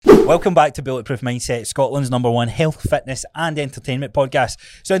Welcome back to Bulletproof Mindset, Scotland's #1 health, fitness and entertainment podcast.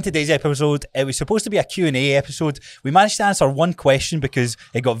 So in today's episode, it was supposed to be a Q&A episode. We managed to answer one question because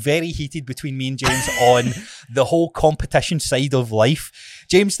it got very heated between me and James on the whole competition side of life.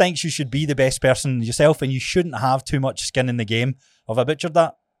 James thinks you should be the best person yourself and you shouldn't have too much skin in the game. Have I butchered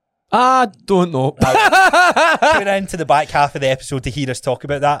that? I don't know. Tune into the back half of the episode to hear us talk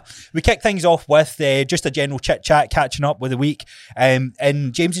about that. We kick things off with just a general chit chat, catching up with the week. And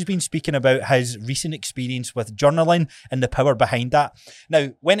James has been speaking about his recent experience with journaling and the power behind that. Now,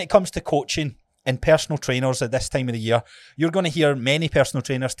 when it comes to coaching and personal trainers at this time of the year, you're going to hear many personal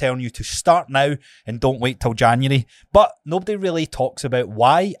trainers telling you to start now and don't wait till January. But nobody really talks about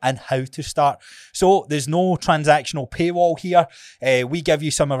why and how to start. So there's no transactional paywall here. We give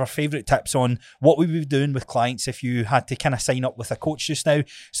you some of our favourite tips on what we would be doing with clients if you had to kind of sign up with a coach just now.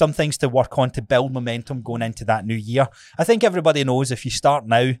 Some things to work on to build momentum going into that new year. I think everybody knows if you start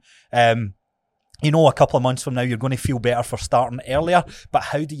now, a couple of months from now, you're going to feel better for starting earlier, but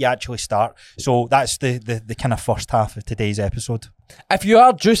how do you actually start? So that's the kind of first half of today's episode. If you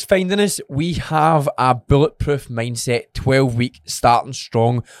are just finding us, we have a Bulletproof Mindset 12-week starting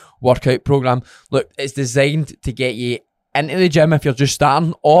strong workout program. Look, it's designed to get you into the gym if you're just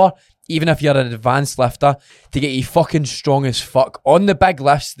starting, or even if you're an advanced lifter, to get you fucking strong as fuck on the big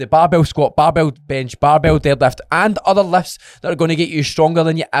lifts, the barbell squat, barbell bench, barbell deadlift, and other lifts that are going to get you stronger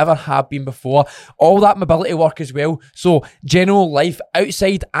than you ever have been before. All that mobility work as well. So general life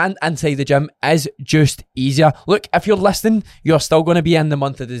outside and inside the gym is just easier. Look, if you're listening, you're still going to be in the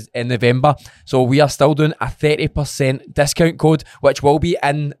month of in November. So we are still doing a 30% discount code, which will be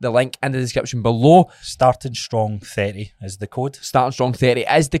in the link in the description below. Starting Strong 30 is the code. Starting Strong 30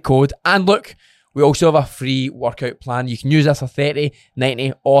 is the code. And look, we also have a free workout plan. You can use this for 30,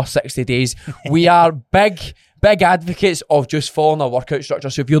 90 or 60 days. We are big advocates of just following a workout structure.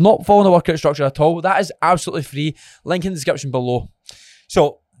 So if you're not following a workout structure at all, that is absolutely free. Link in the description below.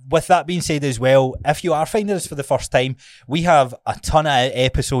 So with that being said as well, if you are finding us for the first time, we have a ton of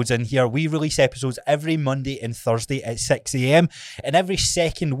episodes in here. We release episodes every Monday and Thursday at 6 a.m. And every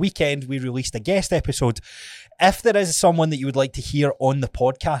second weekend, we release a guest episode. If there is someone that you would like to hear on the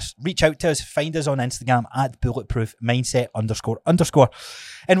podcast, reach out to us. Find us on Instagram at Bulletproof Mindset __.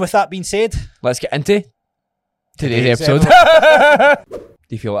 And with that being said, let's get into today's episode. Do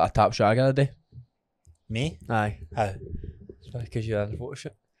you feel like a top shagger today? Me? Aye. How? Because you're in the photo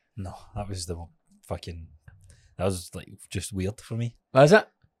shoot? No, that was like just weird for me. Was it?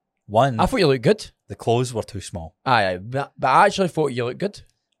 One, I thought you looked good. the clothes were too small. Aye, but I actually thought you looked good.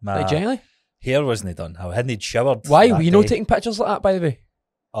 My Like, genuinely. hair wasn't done. I hadn't showered. Why? that Were you not day. taking pictures like that, by the way?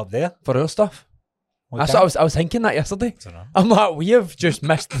 Up there? For our stuff? What I was thinking that yesterday. I don't know. I'm like, we have just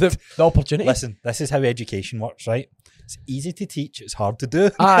missed the opportunity. Listen, this is how education works, right? It's easy to teach, it's hard to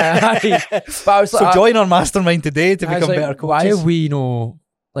do. Aye. But I was like, So join our mastermind today to I was become like, better coaches. why have we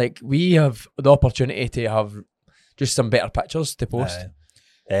we have the opportunity to have just some better pictures to post.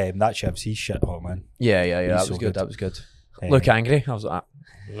 That Chibs, shit hot, man. Yeah, that He's was so good. good. That was good. Look angry. I was like,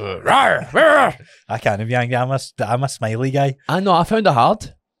 I can't be angry. I'm a smiley guy. I know. I found it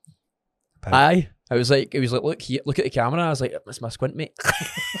hard. Pout. Aye. It was like, look here, look at the camera. I was like, that's my squint, mate.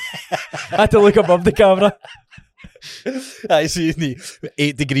 I had to look above the camera. I see you need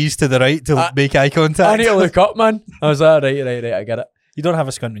 8 degrees to the right to make eye contact. I need to look up, man. I was like, right, I get it. You don't have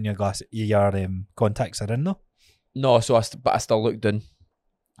a squint when your contacts are in, though? No, so but I still look down.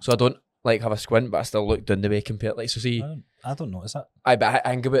 So I don't have a squint, but I still look down the way compared. So see, I don't notice that. but I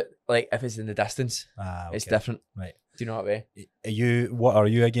think about if it's in the distance, Okay. it's different. Right. Do you know what I mean? What are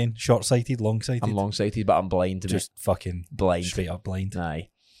you again? Short-sighted, long-sighted? I'm long-sighted, but I'm blind. Just fucking blind. Straight up blind. Aye.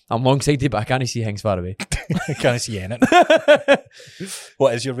 I'm long-sighted, but I can't see things far away. I can't see anything.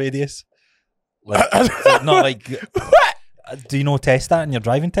 What is your radius? Like, not like... Do you know test that in your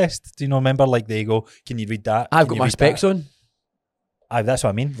driving test? Do you know, remember, they go, can you read that? I've got my specs on. Aye, that's what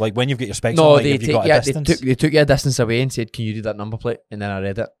I mean. Like, when you've got your specs No, on, have you got a distance? they took you a distance away and said, can you read that number plate? And then I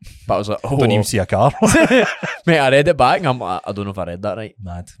read it. But I was like, oh. Don't even see a car. Mate, I read it back and I'm like, I don't know if I read that right.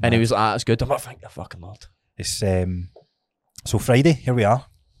 Mad. And he was like, that's good. I'm like, thank the fucking Lord. It's, so Friday, here we are.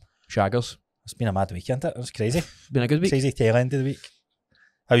 Shaggers. It's been a mad week, hasn't it? It was crazy. It's been a good week. Crazy tail end of the week.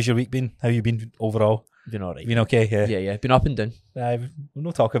 How's your week been? How you been overall? Been alright. Been okay? Yeah. Been up and down. We'll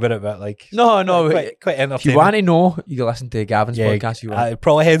not talk about it, but No. Quite entertaining. If you want to know, you can listen to Gavin's podcast. If you want. I'd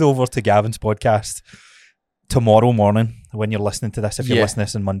probably head over to Gavin's podcast tomorrow morning when you're listening to this, if you're listening to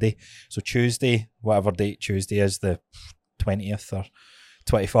this on Monday. So Tuesday, whatever date Tuesday is, the 20th or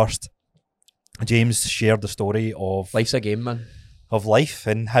 21st, James shared the story of Life's a game, man. Of life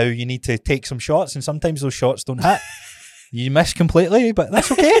and how you need to take some shots and sometimes those shots don't hit. You missed completely, but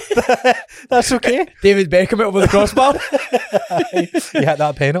that's okay. That's okay. David Beckham over the crossbar. You hit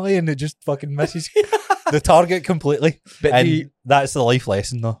that penalty and it just fucking misses the target completely. But And that's the life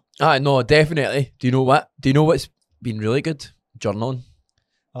lesson, though. no, definitely. Do you know what? Do you know what's been really good? Journaling,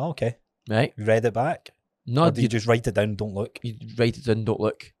 Oh, okay. right? You read it back? No, Or do you just write it down, don't look? you write it down, don't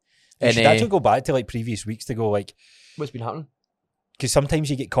look. You And should actually go back to like previous weeks to go like, what's been happening? because sometimes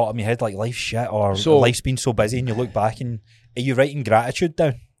you get caught up in your head like life's shit or So- life's been so busy and you look back and are you writing gratitude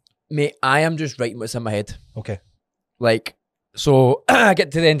down? Mate, I am just writing what's in my head. Okay. Like, so I get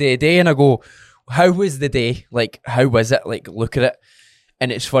to the end of the day and I go, how was the day? Like, how was it? Like, look at it.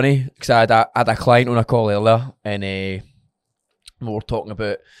 And it's funny because I had a client on a call earlier and we were talking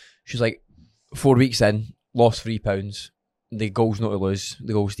about, she's like, 4 weeks in, lost £3. The goal's not to lose,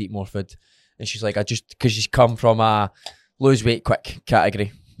 the goal's to eat more food. And she's like, because she's come from a lose weight quick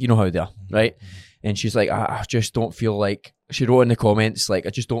category. You know how they are, right? And she's like, I just don't feel like, she wrote in the comments, like, I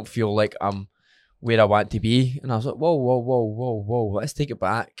just don't feel like I'm where I want to be. And I was like, whoa, let's take it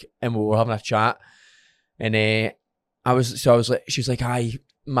back. And we were having a chat. And I was like, she was like,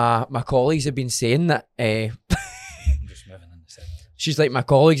 my colleagues have been saying that, I'm just moving in the set. she's like, my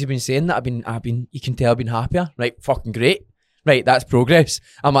colleagues have been saying that I've been, you can tell I've been happier. Right, fucking great. Right, that's progress.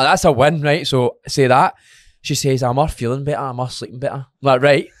 I'm like, that's a win, right? So say that. She says, I'm feeling better, I'm sleeping better. I'm like,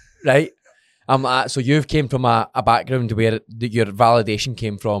 right. I'm like, so you've came from a background where your validation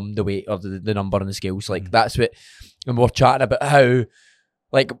came from the weight or the number on the scales. Like, that's what, and we're chatting about how,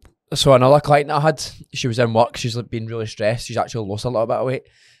 like, so another client I had, she was in work, she's like been really stressed, she's actually lost a little bit of weight,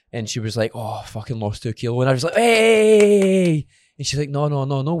 and she was like, oh, fucking lost 2 kilo, and I was like, hey, and she's like, no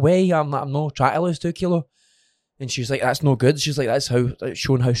way, I'm not trying to lose 2 kilo. And she's like, that's no good. She's like, that's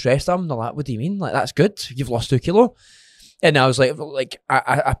showing how stressed I am. And I'm like, what do you mean? Like, that's good. You've lost 2 kilo. And I was like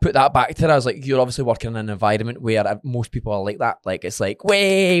I put that back to her. I was like, you're obviously working in an environment where most people are like that. Like, it's like,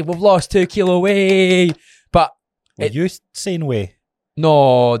 way, we've lost 2 kilo, way. But Were you saying way?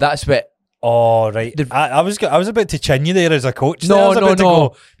 no, that's what. Oh, right. I was about to chin you there as a coach. No, I was about to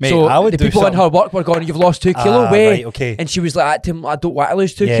go, mate, so I would the do people something. in her work were going, you've lost 2 kilo, way. Right, okay. And she was like, I don't want to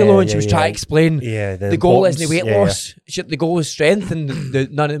lose 2 Yeah, kilo. And she yeah, was yeah. trying to explain. Yeah, The goal isn't importance, weight loss. The goal is strength, and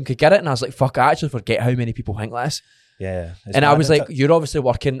none of them could get it. And I was like, fuck, I actually forget how many people think this. Yeah. It's And I mad, was isn't like, it? you're obviously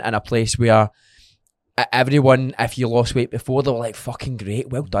working in a place where everyone, if you lost weight before, they were like, fucking great,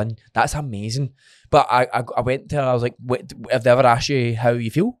 well done, that's amazing. But I went to her, I was like, have they ever asked you how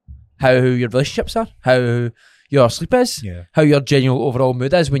you feel? How your relationships are? How your sleep is? Yeah. How your general overall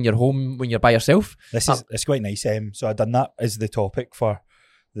mood is when you're home, when you're by yourself? It's quite nice. So I done that as the topic for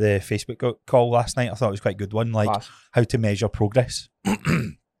the Facebook call last night. I thought it was quite a good one, like Class. how to measure progress.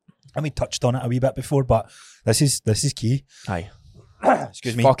 And we touched on it a wee bit before, but this is key. Aye.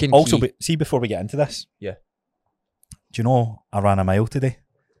 Excuse me. Fucking Also, key. see, before we get into this, Yeah. do you know I ran a mile today?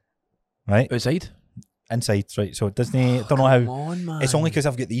 Right? Outside? Inside, right? So it doesn't, I don't know how. Come on, man. It's only because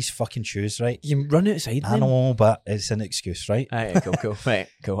I've got these fucking shoes, right? you run outside. I know, but it's an excuse, right? Aye, cool. Right,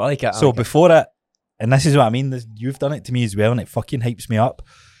 cool. I like it. So before it, and this is what I mean, you've done it to me as well, and it fucking hypes me up.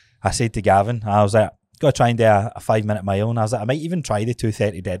 I said to Gavin, I was like, gotta try and do a 5-minute mile, and I was like, I might even try the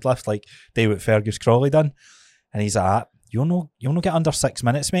 230 deadlift, like do what Fergus Crawley done. And he's like, you'll not get under 6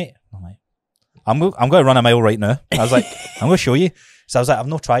 minutes, mate. I'm like, I'm going to run a mile right now. I was like, I'm going to show you. So I was like, I've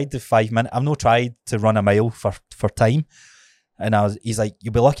not tried the 5 minute. I've not tried to run a mile for time. And he's like,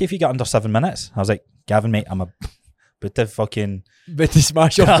 you'll be lucky if you get under 7 minutes. I was like, Gavin, mate, I'm about to fucking but to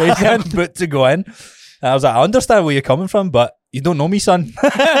smash your face in. about to go in. And I was like, I understand where you're coming from, but you don't know me, son.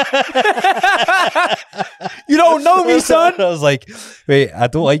 You don't know me, son. I was like, wait, I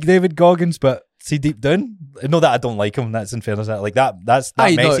don't like David Goggins, but see deep down, not that I don't like him. That's in fairness. Like that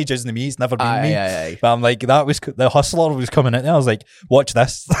Aye, no. message isn't me. It's never been me. Aye. But I'm like, that was the hustler was coming in there. I was like, watch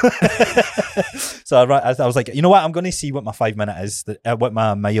this. So I was like, you know what? I'm going to see what my 5 minute is, what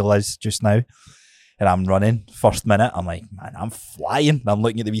my mile is just now. And I'm running first minute. I'm like, man, I'm flying. And I'm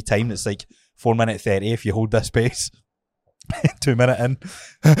looking at the wee time. It's like 4:30 if you hold this pace. 2 minute in.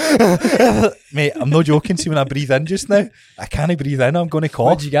 Mate, I'm not joking. See, when I breathe in just now, I can't breathe in. I'm going to cough.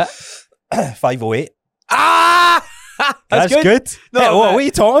 What'd you get? 5:08. Ah! That's good. No, Hey, what but- are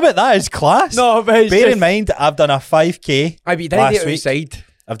you talking about? That is class. No, but it's Bear just, in mind, I've done a 5k. I mean, did last it week. outside.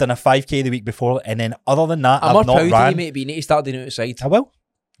 I've done a 5k the week before, and then other than that, I'm more I've not proud of you, ran. mate, but you need to start doing it outside. I will.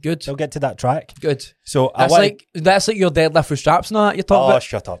 Good. I'll get to that track. Good. So That's like your deadlift with straps and all that you're talking Oh, about.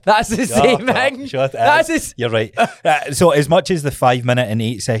 shut up. That's the Shut same up. thing. Shut That's up. his. You're right. So as much as the 5 minute and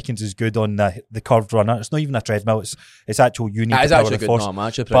 8 seconds is good on the curved runner, it's not even a treadmill. It's actual you need That to is power actually the good. force. No, I'm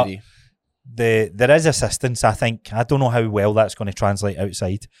actually proud But of you. there is assistance. I think I don't know how well that's going to translate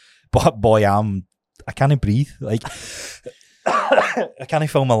outside, but boy, I'm I can't breathe. Like, I can't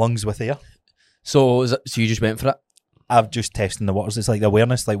fill my lungs with air. So you just went for it? I've just testing the waters. It's like the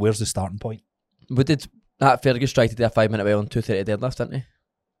awareness, like where's the starting point? What did that Fergus try to do a 5-minute well on 230 deadlift, didn't he?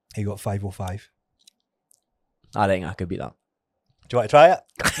 He got 505. I think I could beat that. Do you want to try it?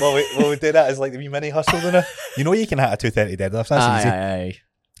 Well, we do that as like the wee mini hustle, don't it? You know you can hit a 230 deadlift. That's easy. Aye.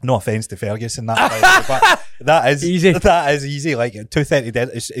 No offence to Fergus and that, but that is Easy. That is easy. Like 230 dead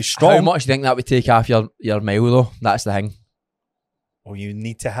is strong. How much do you think that would take off your mile though? That's the thing. Well, you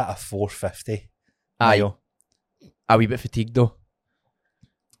need to hit a 450. Aye. mile. A wee bit fatigued though.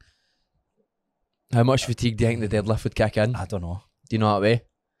 How much fatigue do you think the deadlift would kick in? I don't know, Do you know that way?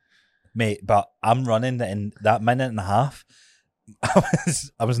 mate. But I'm running in that minute and a half.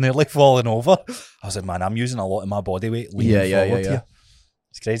 I was nearly falling over. I was like, man, I'm using a lot of my body weight leaning forward here.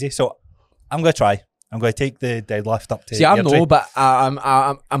 It's crazy. So I'm going to try. I'm going to take the deadlift up to. See, I Airdrie. know, but I'm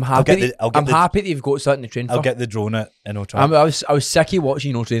happy. I'm happy that you've got something to train for. I'll get the drone out and I'll try. I was sick of watching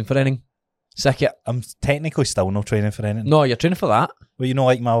you no train for anything. Sick of it. I'm technically still not training for anything. No, you're training for that. But you know,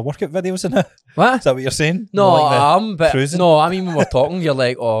 like my workout videos in it. What? Is that what you're saying? No, like but cruising? no, I mean when we're talking, you're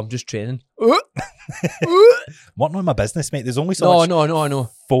like, oh, I'm just training. Working on my business, mate. There's only so much I know.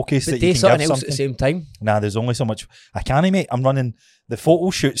 focus But that do you can something give else something. at the same time. Nah, there's only so much. I can't, mate. I'm running the photo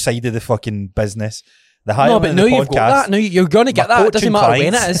shoot side of the fucking business. The higher No, but now you've got that. Now you're going to get My that. It doesn't coaching matter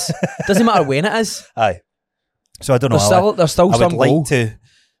when it clients. is. Doesn't matter when it is. Aye. So I don't know. There's still I would some like goal. to.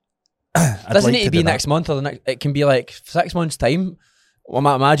 Doesn't need to be next month or the next. It can be like 6 months time.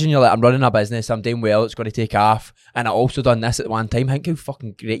 Well, imagine you're like, I'm running a business, I'm doing well, it's going to take off, and I also done this at one time. Think how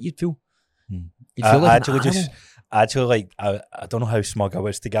fucking great you'd feel. You'd feel like an animal. I don't know how smug I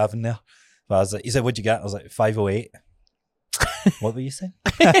was to Gavin there, but I was like, he said, "What'd you get?" I was like, 508. What were you saying?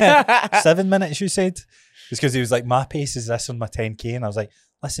 7 minutes, you said. It's because he was like, my pace is this on my 10k, and I was like,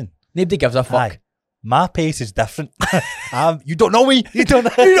 listen, Nobody gives a fuck. aye, my pace is different. You don't know me. You don't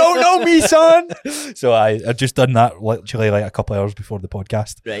know me, son. So I just done that literally like a couple of hours before the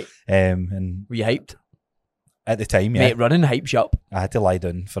podcast. Right. And Were you hyped? at the time, yeah, Mate, running hypes you up. I had to lie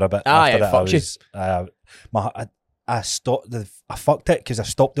down for a bit. Aye, after it that, fucked I stopped. I fucked it because I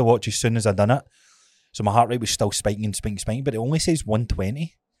stopped the watch as soon as I done it. So my heart rate was still spiking, but it only says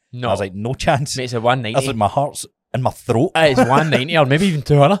 120. No. I was like, no chance. Mate, it's a I was 190. like, my heart's in my throat. Aye, it's 190 or maybe even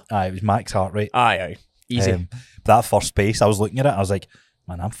 200. Aye, it was max heart rate. Aye. Easy. But that first pace, I was looking at it, I was like,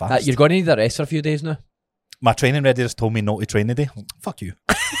 man, I'm fast. You're going to need the rest for a few days now. My training readiness told me not to train today. Like, fuck you.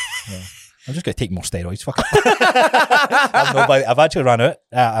 Yeah. I'm just going to take more steroids. Fuck it. I've actually ran out.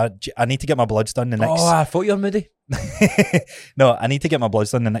 I need to get my bloods done the next. Oh, I thought you were moody. No, I need to get my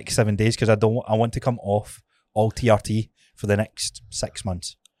bloods done the next 7 days because I want to come off all TRT for the next 6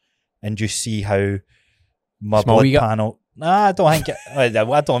 months and just see how my Small blood panel. Nah, I don't think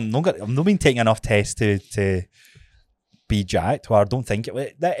I'm not been taking enough tests to be jacked. Well, I don't think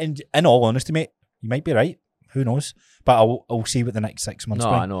it. In all honesty, mate, you might be right. Who knows? But I'll see what the next 6 months. No,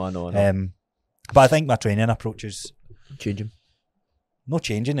 bring. I know. But I think my training approach is Changing. not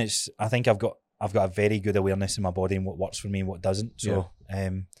changing. I think I've got a very good awareness in my body and what works for me and what doesn't. So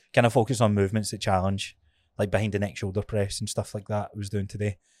kind of focus on movements that challenge, like behind the neck shoulder press and stuff like that I was doing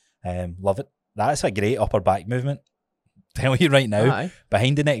today. Love it. That's a great upper back movement. Tell you right now, Aye.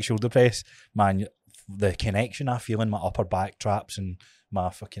 behind the neck shoulder press, man, the connection I feel in my upper back traps and my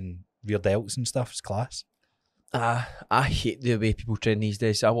fucking rear delts and stuff is class. I hate the way people train these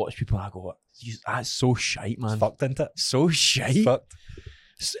days. I watch people and I go, that's so shite, man. It's fucked, isn't it? So It's shite. fucked.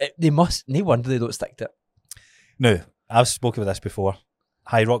 No wonder they don't stick to it. No, I've spoken with this before.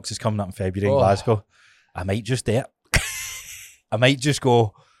 High Rocks is coming up in February in Glasgow. I might just do it. I might just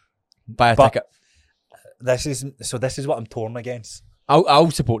go. Buy a But- ticket. This is what I'm torn against.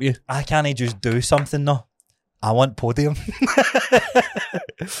 I'll support you. I can't just do something though. I want podium.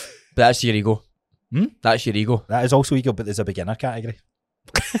 But that's your ego. Hmm? That's your ego. That is also ego, but there's a beginner category.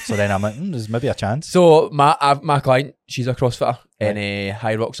 So then I'm like, there's maybe a chance. So my client, she's a CrossFitter and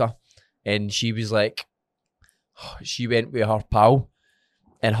High Rockser, and she was like, she went with her pal,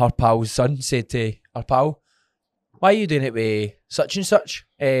 and her pal's son said to her pal, "Why are you doing it with such and such?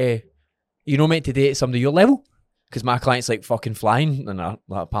 You know, meant to date somebody your level." Because my client's like fucking flying, and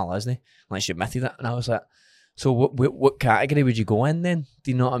her pal isn't he? Like she admitted it, and I was like, so what category would you go in then?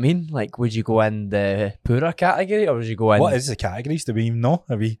 Do you know what I mean? Like, would you go in the poorer category, or would you go in? What is the categories? Do we even know?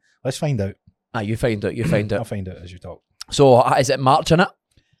 Let's find out. You find out. You find I'll out. find out as you talk. So is it March in it?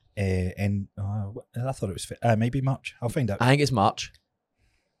 And I thought it was maybe March. I'll find out. I think it's March.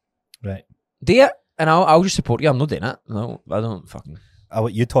 Right. Do it, and I'll just support you. I'm not doing it. No, I don't fucking.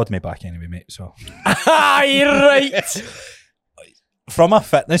 You told me back anyway, mate. So You're right. from a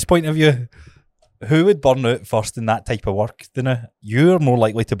fitness point of view, who would burn out first in that type of work? You're more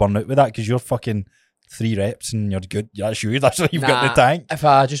likely to burn out with that because you're fucking 3 reps and you're good. That's you. That's what you've got in the tank. If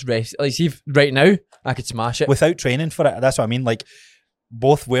I just rest, like, see, if right now I could smash it without training for it. That's what I mean. Like,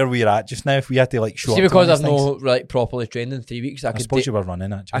 both where we're at just now, if we had to like show see, up because to I've things, no like properly trained in 3 weeks, I could suppose you were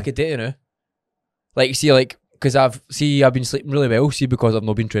running actually. I could do it, you know. Like, see, like, because I've been sleeping really well, see, because I've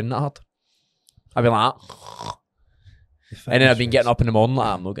not been training that hard. I've been like that. And then I've been getting up in the morning like,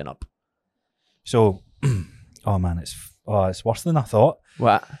 I'm not getting up. So, oh man, it's worse than I thought.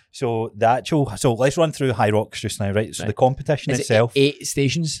 What? So let's run through High Rocks just now, right? So the competition itself. 8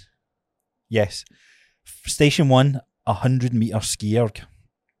 stations? Yes. Station 1, 100 metre ski erg.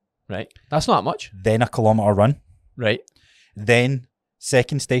 Right. That's not much. Then a kilometre run. Right. Then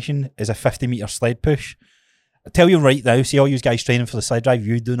second station is a 50 metre sled push. I tell you right now, see all you guys training for the sled drive,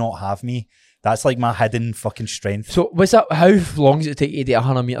 you do not have me. That's like my hidden fucking strength. So what's that? How long does it take you to do a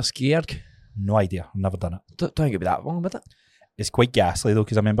 100 metre ski erg? No idea. I've never done it. Don't think it'd be that long, would it? It's quite ghastly though,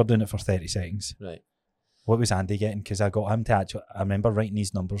 because I remember doing it for 30 seconds. Right. What was Andy getting? Because I got him to actually, I remember writing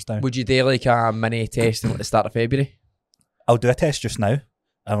these numbers down. Would you do like a mini test at the start of February? I'll do a test just now.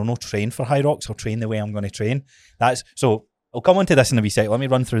 I will not train for High Rocks. I'll train the way I'm going to train. So I'll come on to this in a wee sec. Let me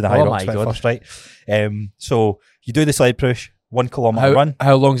run through the High Rocks bit first, right? So you do the sled push, 1 kilometre run.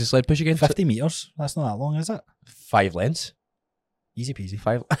 How long's the sled push again? 50 metres. That's not that long, is it? 5 lengths. Easy peasy.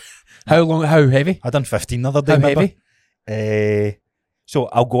 5. How long? How heavy? I done 15 the other day. How heavy? So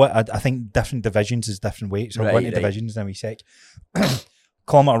I'll go at, I think different divisions is different weights. So I'll go into divisions in a wee sec.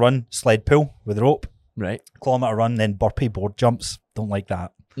 Kilometre run, sled pull with rope. Right. Kilometre run, then burpee board jumps. Don't like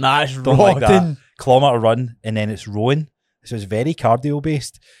that. Nah, it's Don't like that. Kilometre run, and then it's rowing. So it's very cardio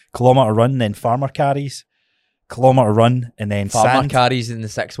based. Kilometre run, then farmer carries. Kilometre run, and then farmer sand. carries in the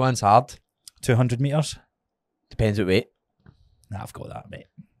 6 one's hard. 200 metres. Depends what weight. Nah, I've got that, mate.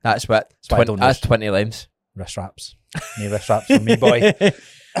 That's what. That's 20 limbs. Wrist wraps. No wrist wraps for me, boy.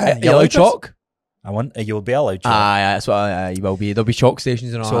 You allowed chalk? You'll be allowed chalk. That's what you will be. There'll be chalk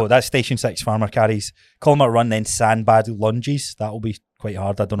stations and all so that. That's station 6 farmer carries. Kilometre run, then sandbag lunges. That'll be quite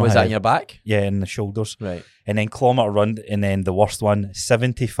hard. I don't know. Was that in your back? Yeah, in the shoulders. Right. And then kilometre run, and then the worst one,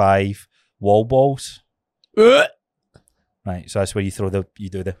 75 wall balls. Right, so that's where you do the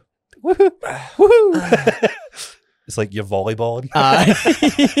woohoo. Woohoo. It's like you're volleyballing.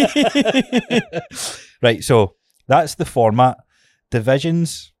 Right, so that's the format.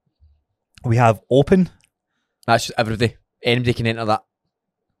 Divisions, we have open. That's just everybody. Anybody can enter that.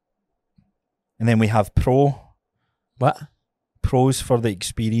 And then we have pro. What? Pros for the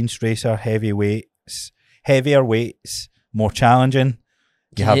experienced racer, heavier weights, more challenging.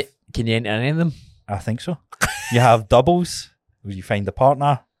 Can you enter any of them? I think so. You have doubles, where you find the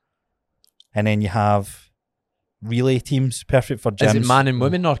partner. And then you have relay teams, perfect for gyms. Is it man and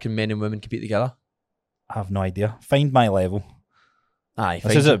women, or can men and women compete together? I have no idea. Find my level. Aye,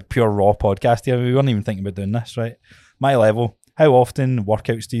 this is a pure raw podcast here. We weren't even thinking about doing this, right? My level. How often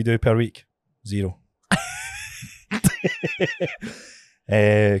workouts do you do per week? 0.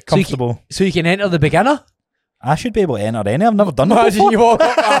 Comfortable. So you can enter the beginner? I should be able to enter any. I've never done it before. You walk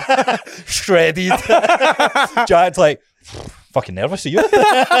up shredded. Jack's like, fucking nervous, are you?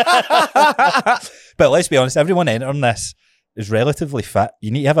 But let's be honest, everyone entering this is relatively fit.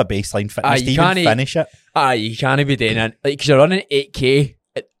 You need to have a baseline fitness to even finish it. You can't be doing it. Like, because you're running 8K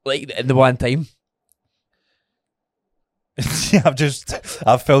in the one time.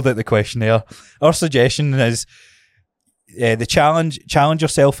 I've filled out the questionnaire. Our suggestion is the challenge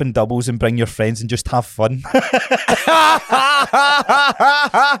yourself in doubles and bring your friends and just have fun.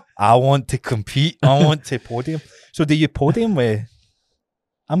 I want to compete. I want to podium. So do you podium with...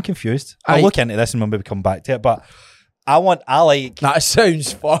 I'm confused. I'll look into this and when we come back to it, but I like... That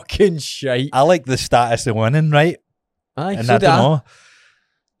sounds fucking shite. I like the status of winning, right? Aye, and so I don't know.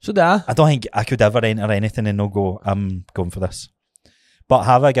 So do I. I don't think I could ever enter anything and not go, I'm going for this. But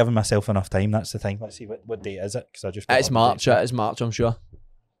have I given myself enough time? That's the thing. Let's see, what date is it? It's March. It is March, I'm sure.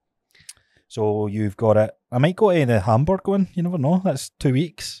 So you've got it. I might go to the Hamburg one. You never know. That's 2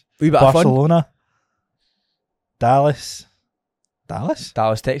 weeks. Barcelona. Dallas,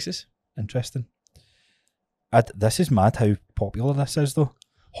 Texas. Interesting. This is mad how popular this is though.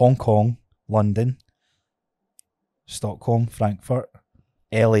 Hong Kong, London, Stockholm, Frankfurt,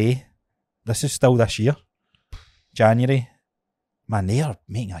 LA. This is still this year. January. Man, they are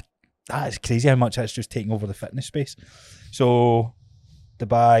making that is crazy how much that's just taking over the fitness space. So,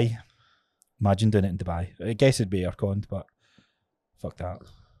 Dubai. Imagine doing it in Dubai. I guess it'd be aircon, but fuck that.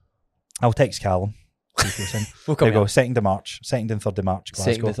 I'll text Callum. We'll there you go. 2nd of March. 2nd and 3rd of March.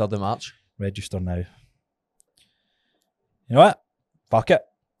 Glasgow. 2nd and 3rd of March. Register now. You know what? Fuck it.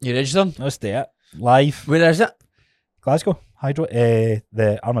 You registered? Let's do it. live. Where is it? Glasgow, Hydro,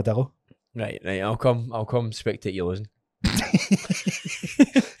 the Armadillo. Right. I'll come spectate you losing.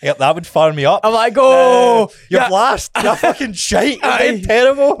 Yep, that would fire me up. I'm like, go! You're blast. You're fucking shite. You're doing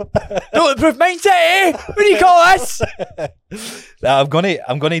terrible. Bulletproof mindset, eh? What do you call this? I'm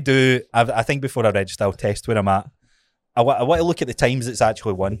gonna do. I think before I register, I'll test where I'm at. I want to look at the times it's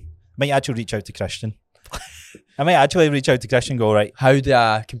actually won. I might actually reach out to Christian. And go, right, How do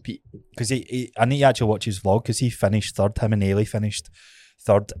I compete? because I need to actually watch his vlog because he finished third. Him and Ailey finished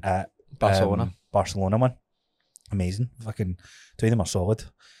third at Barcelona. Barcelona one. Amazing. Fucking two of them are solid.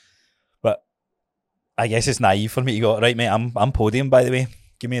 But I guess it's naive for me to go, right, mate, I'm podium, by the way.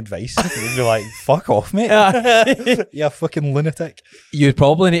 Give me advice. You'd be like, fuck off, mate. You fucking lunatic. You'd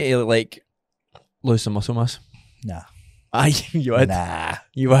probably need to like lose some muscle mass. Nah. Aye, you would. Nah.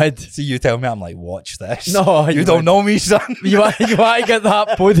 You would. See, you tell me, I'm like, watch this. No, you don't know me, son. You want to get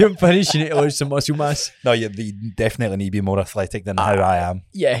that podium finish, you need to lose some muscle mass. No, you definitely need to be more athletic than how I am.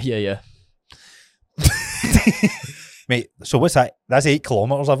 Yeah. Mate, so what's that? That's 8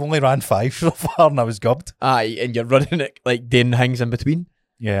 kilometres. I've only ran 5 so far and I was gubbed. Aye, and you're running it like doing things in between.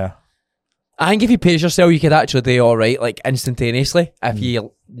 Yeah. I think if you pace yourself, you could actually do alright, like instantaneously. If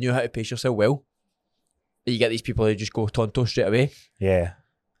you knew how to pace yourself well. You get these people who just go tonto straight away. Yeah.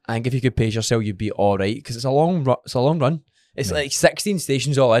 I think if you could pace yourself, you'd be alright, because it's a long run. It's like 16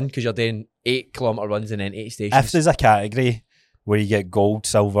 stations all in, because you're doing 8 kilometre runs and then 8 stations. If there's a category where you get gold,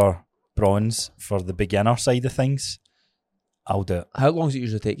 silver, bronze for the beginner side of things, I'll do it. How long does it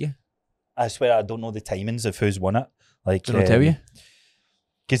usually take you? I swear I don't know the timings of who's won it. Like, Did I tell you?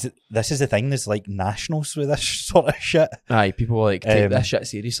 Because this is the thing, there's like nationals with this sort of shit. Aye, people like take this shit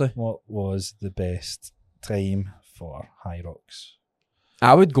seriously. What was the best time for High Rocks?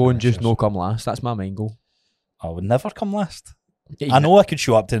 I would go and just no come last. That's my main goal. I would never come last. Yeah, I know I could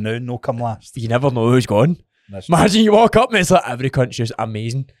show up to now, no come last. You never know who's gone. That's true. Imagine you walk up and it's like every country's just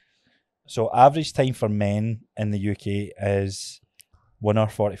amazing. So average time for men in the UK is 1 hour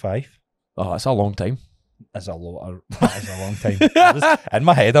 45. Oh, that's a long time. That's a long time. In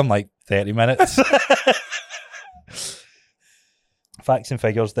my head, I'm like 30 minutes. Facts and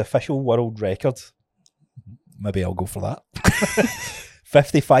figures. The official world record. Maybe I'll go for that.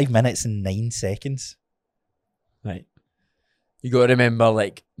 55 minutes and 9 seconds. Right. You got to remember,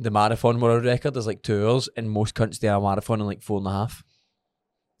 like, the marathon world record is like 2 hours, and most countries do a marathon in like 4.5.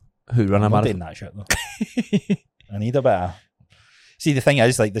 Who run a I'm not marathon? doing that shit though. I need a bit of... See, the thing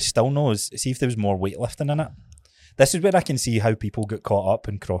is, like, there's still see if there was more weightlifting in it. This is where I can see how people get caught up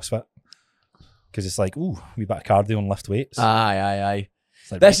in CrossFit. Because it's like, ooh, we bit of cardio and lift weights. Aye.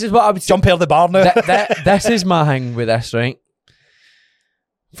 Like, This is what I would jump out of the bar now. This is my thing with this, right?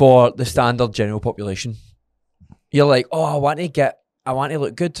 For the standard general population. You're like, oh, I want to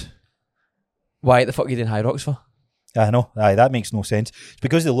look good. Why the fuck are you doing High Rocks for? I know. Aye, that makes no sense. It's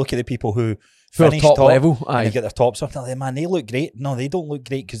because they look at the people who For finish top level, and aye. they get their tops up. They're like, man, they look great. No, they don't look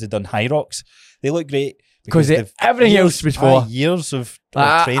great because they've done High Rocks. They look great Because they've everything years- else before. years of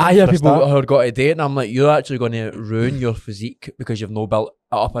I training. hear for a people start. who are got to do it, and I'm like, you're actually going to ruin your physique because you've no built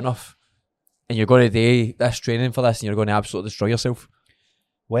it up enough. And you're going to do this training for this, and you're going to absolutely destroy yourself.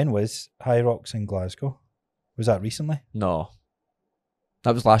 When was High Rocks in Glasgow? Was that recently? No.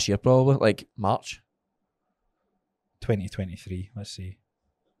 That was last year, probably, like March. 2023. Let's see.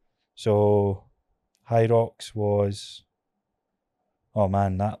 So, High Rocks was... Oh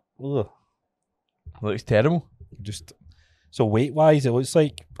man, that... Ugh, Looks terrible. just... So weight-wise, it looks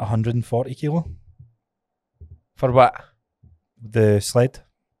like 140 kilo. For what? The sled.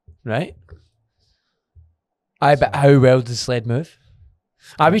 Right? But how well does the sled move?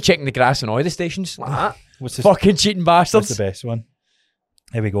 I'll be checking the grass in all the stations like that. What's the, Fucking cheating what's bastards. the best one?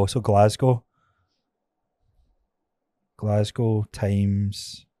 Here we go. So Glasgow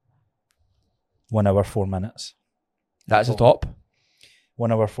times 1 hour 4 minutes. That's the top.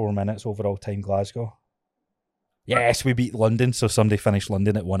 1 hour 4 minutes overall time Glasgow. Yes, we beat London. So somebody finished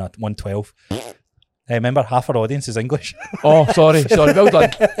London at 1:12. Remember, half our audience is English. Oh, sorry. Well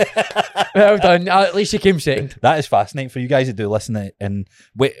done. Well done. At least you came second. That is fascinating for you guys that do listen to, and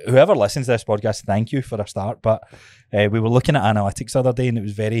whoever listens to this podcast, thank you for a start. But we were looking at analytics the other day, and it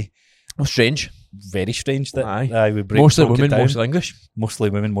was very, Oh, strange. very strange that Aye. we Mostly broke it women, down. mostly English. Mostly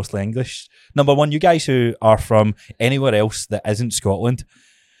women, mostly English. Number one, you guys who are from anywhere else that isn't Scotland,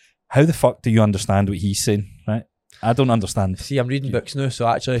 how the fuck do you understand what he's saying? Right? I don't understand. See, I'm reading books now, so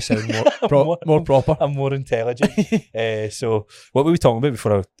I actually sound more proper. I'm more intelligent. So, what were we talking about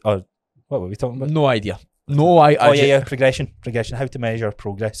before? What were we talking about? No idea. No, I Oh yeah, progression. How to measure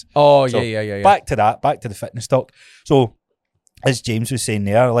progress. Oh, So, yeah. Back to the fitness talk. So, as James was saying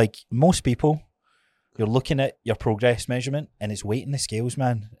there, like most people you're looking at your progress measurement and it's weighting the scales,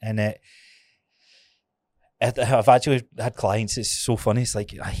 man. And I've actually had clients, it's so funny, it's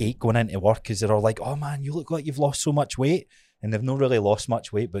like, I hate going into work because they're all like, oh man, you look like you've lost so much weight. And they've not really lost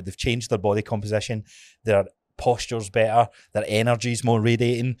much weight, but they've changed their body composition, their posture's better, their energy's more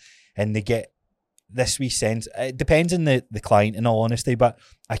radiating, and they get this wee sense. It depends on the client, in all honesty, but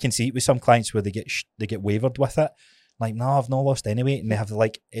I can see it with some clients where they get wavered with it. Like, no, I've not lost any weight, and they have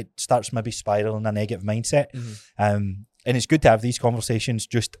it starts maybe spiraling a negative mindset. And it's good to have these conversations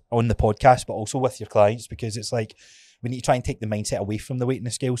just on the podcast, but also with your clients, because it's like we need to try and take the mindset away from the weight and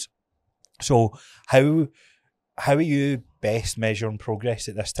the scales. So how are you best measuring progress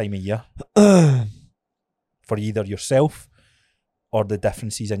at this time of year for either yourself or the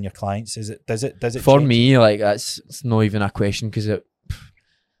differences in your clients? Does it for change? me, like, it's not even a question, because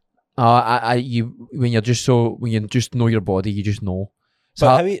when you just know your body, you just know. So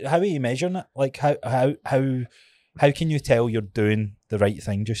But how are you measuring it? Like how can you tell you're doing the right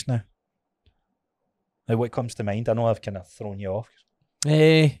thing just now? Like, what comes to mind? I know I've kind of thrown you off.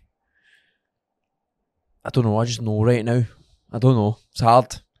 I don't know. I just know right now. I don't know. It's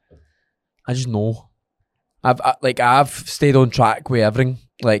hard. I just know. I've stayed on track with everything.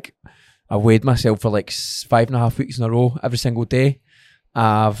 Like, I weighed myself for like 5.5 weeks in a row every single day.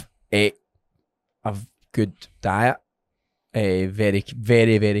 I've ate a good diet, very,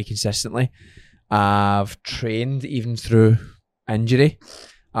 very, very consistently. I've trained even through injury.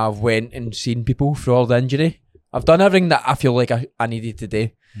 I've went and seen people through all the injury. I've done everything that I feel like I needed to do.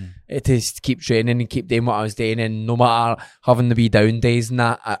 It is to keep training and keep doing what I was doing, and no matter having the wee down days and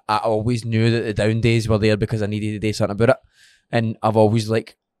that, I always knew that the down days were there because I needed to do something about it. And I've always,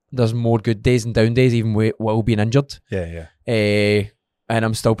 like, there's more good days and down days, even while being injured. Yeah. And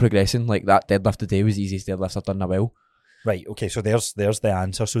I'm still progressing. Like, that deadlift today was the easiest deadlift I've done in a while. Right, okay, so there's the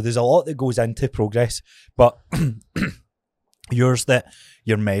answer. So there's a lot that goes into progress, but your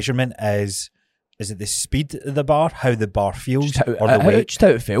measurement is it the speed of the bar, how the bar feels, or the weight? Just how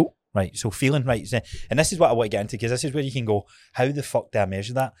it felt. Right, so feeling, right. And this is what I want to get into, because this is where you can go, how the fuck do I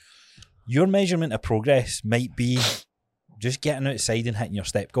measure that? Your measurement of progress might be just getting outside and hitting your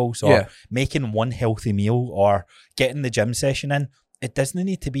step goals, or making one healthy meal, or getting the gym session in. It doesn't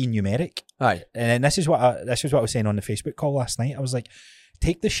need to be numeric. Aye. And this is what I was saying on the Facebook call last night. I was like,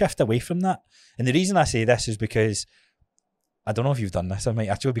 take the shift away from that. And the reason I say this is because, I don't know if you've done this, I might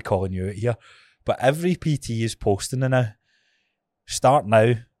actually be calling you out here, but every PT is posting now. Start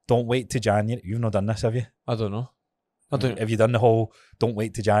now, don't wait to January. You've not done this, have you? I don't know. Have you done the whole don't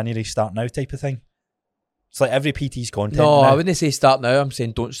wait to January, start now type of thing? It's like every PT's content. No, now. I wouldn't say start now. I'm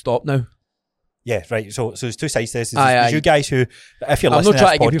saying don't stop now. Yeah, right. So there's two sides to this. There's you guys who, if you're listening to this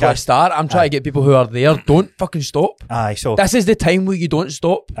podcast... I'm not trying to get people to start. I'm trying to get people who are there. Don't fucking stop. Aye, so... This is the time where you don't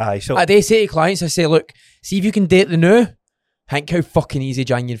stop. Aye, so... I do say to clients, I say, look, see if you can date the new. Think how fucking easy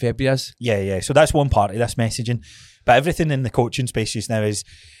January and February is. Yeah. So that's one part of this messaging. But everything in the coaching space just now is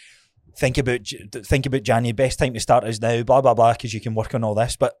think about January. Best time to start is now, blah, blah, blah, because you can work on all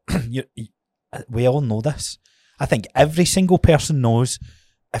this. But we all know this. I think every single person knows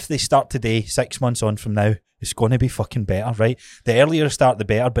if they start today, 6 months on from now, it's going to be fucking better, right? The earlier start, the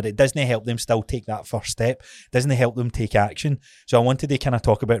better, but it doesn't help them still take that first step. It doesn't help them take action. So I wanted to kind of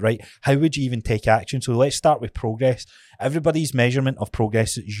talk about, right, how would you even take action? So let's start with progress. Everybody's measurement of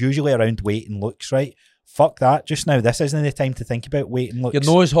progress is usually around weight and looks, right? Fuck that. Just now, this isn't the time to think about weight and looks.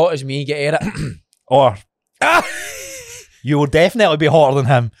 You're not as hot as me, get at it. Or, you will definitely be hotter than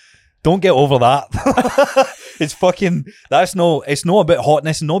him. Don't get over that. It's fucking, it's not about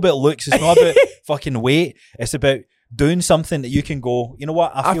hotness, not about looks, it's not about fucking weight. It's about doing something that you can go, you know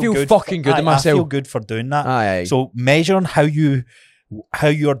what, I feel good fucking good in myself. I feel good for doing that. Aye. So measuring how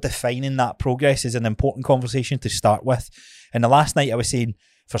you're defining that progress is an important conversation to start with. And the last night I was saying,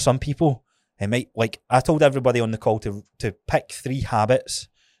 for some people, it might, like, I told everybody on the call to pick 3 habits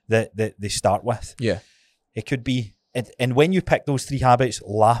that they start with. Yeah. It could be, and when you pick those 3 habits,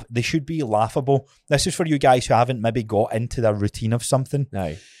 they should be laughable. This is for you guys who haven't maybe got into the routine of something.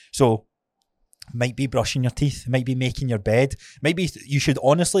 Aye. So, might be brushing your teeth, might be making your bed. Maybe you should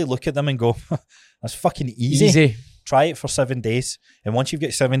honestly look at them and go, that's fucking easy. Try it for 7 days. And once you've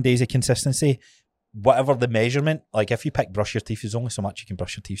got 7 days of consistency, whatever the measurement, like if you pick brush your teeth, there's only so much you can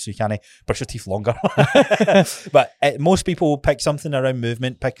brush your teeth, so you can't brush your teeth longer. But most people will pick something around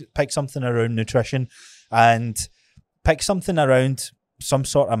movement, pick something around nutrition, and pick something around some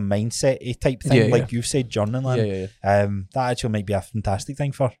sort of mindset type thing, like you said, journaling. Yeah. That actually might be a fantastic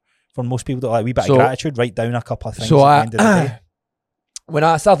thing for most people that like a wee bit of gratitude. Write down a couple of things at the end of the day. When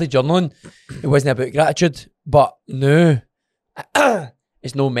I started journaling, it wasn't about gratitude, but no,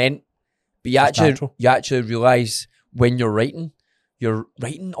 it's no meant But It's natural. you actually realise when you're writing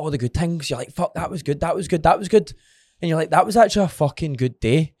all the good things. You're like, fuck, that was good. And you're like, that was actually a fucking good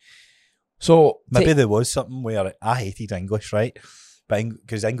day. So Maybe there was something where I hated English, right? But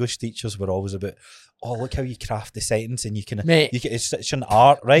because English teachers were always about, oh, look how you craft the sentence, and it's such an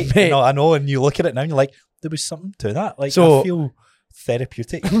art, right? Mate. I know, and you look at it now and you're like, there was something to that. Like, So- I feel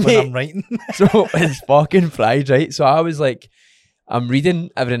therapeutic when Mate. I'm writing. So it's fucking fried, right? So I was like, I'm reading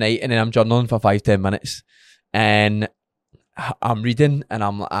every night and then I'm journaling for 5-10 minutes. And I'm reading and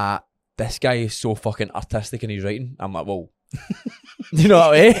I'm like, this guy is so fucking artistic in his writing. I'm like, whoa. Do you know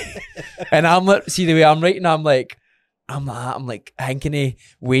what I mean? And I'm like, see the way I'm writing, I'm like thinking of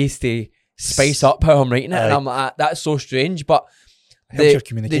ways to spice up how I'm writing it. And I'm like, that's so strange. But Helps your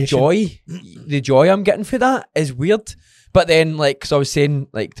communication. the joy I'm getting for that is weird. But then, like, because I was saying,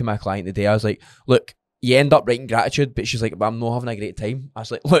 like, to my client today, I was like, look, you end up writing gratitude, but she's like, but I'm not having a great time. I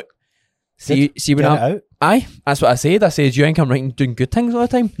was like, look, see when Get I'm it out. aye, that's what I said. I said, do you think I'm writing doing good things all the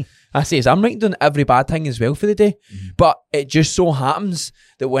time? I says, I'm writing doing every bad thing as well for the day. But it just so happens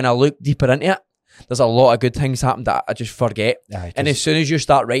that when I look deeper into it, there's a lot of good things happen that I just forget. Aye, And as soon as you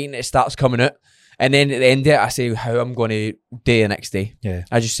start writing, it starts coming out. And then at the end of it, I say how I'm going to do the next day. Yeah.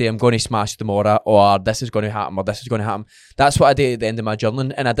 I just say I'm going to smash tomorrow, or this is going to happen, or this is going to happen. That's what I do at the end of my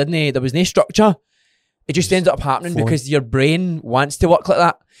journaling. And there was no structure. It just ends up happening flowing. because your brain wants to work like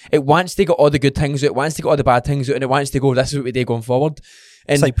that. It wants to get all the good things out, it wants to get all the bad things out, and it wants to go, this is what we do going forward.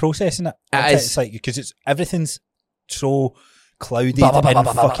 And It's like processing it. It is. It's like, because everything's so clouded Blah, blah, blah, and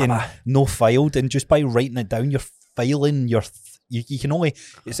blah, blah, fucking blah, blah. no filed, and just by writing it down, you're filing you can only,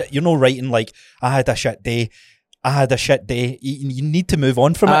 you're not writing like, I had a shit day. You need to move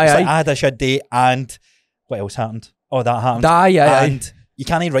on from it. Aye, It's like, aye. I had a shit day, and what else happened? Oh, that happened. Aye. And you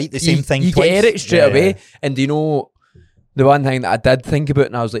can't write the same thing You twice. get it straight Yeah, away. yeah. And do you know the one thing that I did think about,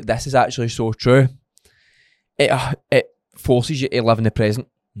 and I was like, this is actually so true. It forces you to live in the present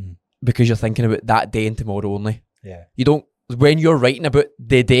because you're thinking about that day and tomorrow only. Yeah. You don't, when you're writing about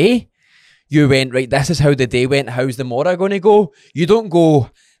the day, you went, right, this is how the day went, how's the tomorrow going to go? You don't go,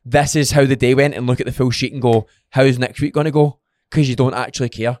 this is how the day went, and look at the full sheet and go, how's next week going to go? Because you don't actually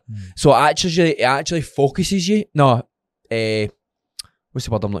care. So it actually focuses you. No, what's the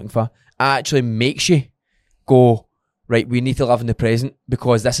word I'm looking for? It actually makes you go, right, we need to live in the present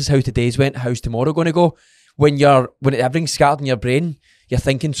because this is how today's went, how's tomorrow going to go? When everything's scattered in your brain, you're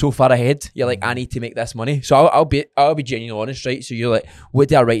thinking so far ahead. You're like, I need to make this money. So I'll be genuinely honest, right? So you're like, what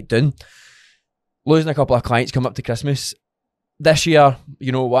do I write down? Losing a couple of clients come up to Christmas. This year,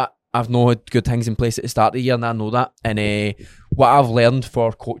 you know what? I've no had good things in place at the start of the year, and I know that. And what I've learned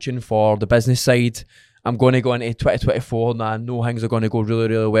for coaching for the business side, I'm going to go into 2024, and I know things are going to go really,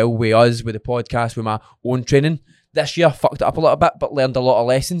 really well with us, with the podcast, with my own training. This year, fucked it up a little bit, but learned a lot of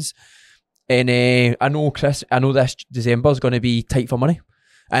lessons. And I know this December is going to be tight for money.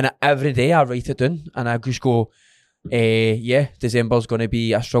 And every day I write it down, and I just go, December's going to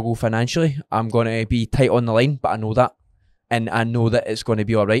be a struggle financially. I'm going to be tight on the line, but I know that. And I know that it's going to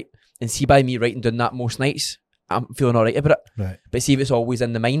be all right. And see, by me writing down that most nights, I'm feeling all right about it. Right. But see, if it's always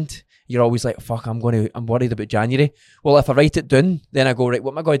in the mind, you're always like, fuck, I'm worried about January. Well, if I write it down, then I go, right,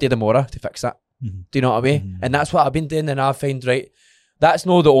 what am I going to do tomorrow to fix that? Mm-hmm. Do you know what I mean? And that's what I've been doing, and I find, right, that's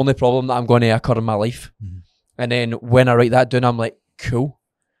not the only problem that I'm going to occur in my life. And then when I write that down, I'm like, cool,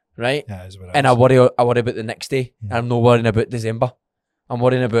 right? That is what it And is. I worry about the next day. And I'm not worrying about December. I'm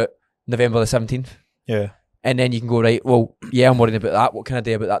worrying about November the 17th. Yeah. And then you can go, right, well, yeah, I'm worrying about that. What can I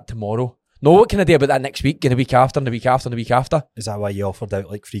do about that tomorrow? No, what can I do about that next week, and the week after, and the week after, and the week after? Is that why you offered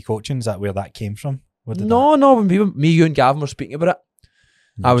out like free coaching? Is that where that came from? No, when me, you and Gavin were speaking about it,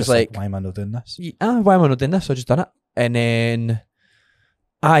 I was like, why am I not doing this? Why am I not doing this? So I just done it. And then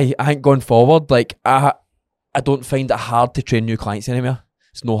I ain't going forward. Like, I don't find it hard to train new clients anymore.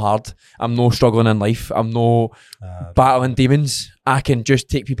 It's no hard. I'm no struggling in life. I'm no battling demons. I can just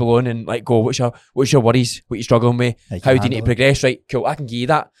take people on and like go, what's your worries? What you struggling with? How do you need to progress? Right, cool, I can give you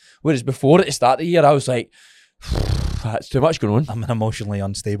that. Whereas before at the start of the year, I was like, that's too much going on. I'm an emotionally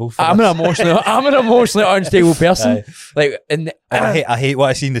unstable. I'm an emotionally unstable person. Aye. Like, and I hate what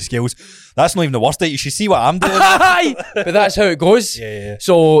I see in the skills. That's not even the worst of it. You should see what I'm doing. but that's how it goes. Yeah.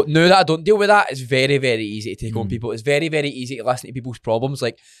 So now that I don't deal with that, it's very, very easy to take on people. It's very, very easy to listen to people's problems.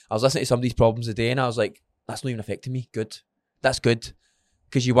 Like, I was listening to somebody's problems today, and I was like, that's not even affecting me. Good. That's good.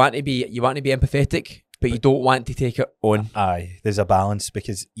 Because you want to be empathetic, but you don't want to take it on. Aye, there's a balance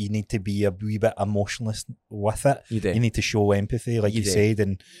because you need to be a wee bit emotionless with it. You do. You need to show empathy, like you do. said,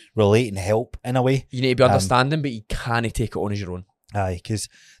 and relate and help in a way. You need to be understanding, but you can't take it on as your own. Aye, because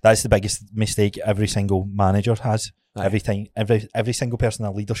that's the biggest mistake every single manager has. Aye. Every time, every single person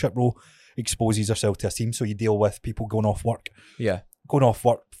in a leadership role exposes herself to a team. So you deal with people going off work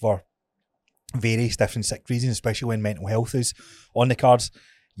for various different sick reasons, especially when mental health is on the cards.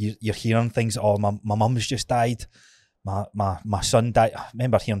 You're hearing things. Oh, my mum's just died. My son died. I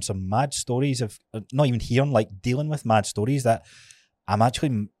remember hearing some mad stories of, not even hearing, like dealing with mad stories that I'm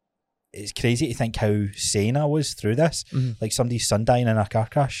actually, it's crazy to think how sane I was through this. Like somebody's son dying in a car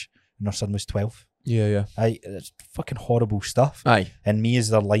crash and their son was 12. Yeah. It's fucking horrible stuff. Aye. And me as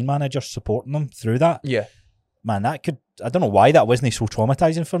their line manager supporting them through that. Yeah. Man, I don't know why that wasn't so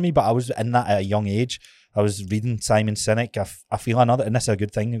traumatizing for me, but I was in that at a young age. I was reading Simon Sinek. I feel another, and this is a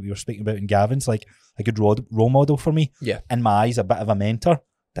good thing that we were speaking about in Gavin's, like a good role model for me. Yeah. In my eyes, a bit of a mentor.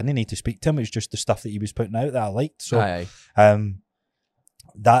 Didn't need to speak to him. It was just the stuff that he was putting out that I liked. So, Aye.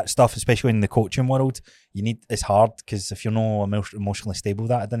 That stuff, especially in the coaching world, it's hard because if you're not emotionally stable,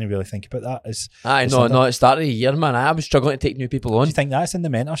 I didn't really think about that. At the start of the year, man, I was struggling to take new people on. Do you think that's in the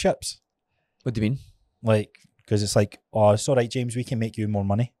mentorships? What do you mean? Like, because it's like, oh, it's all right, James, we can make you more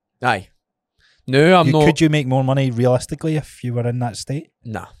money. Aye. No, I'm not. Could you make more money realistically if you were in that state?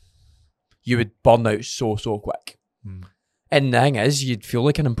 Nah. You would burn out so quick. And the thing is, you'd feel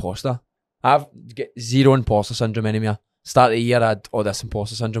like an imposter. I've got zero imposter syndrome in me. Start of the year, I had all this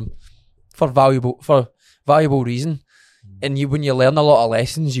imposter syndrome for valuable reason. And when you learn a lot of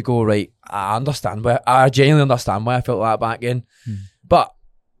lessons, you go, right, I genuinely understand why I felt like that back then. But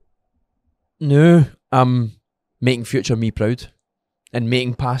no, I'm making future me proud and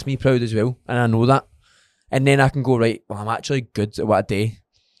making past me proud as well. And I know that. And then I can go, right, well, I'm actually good at what I do.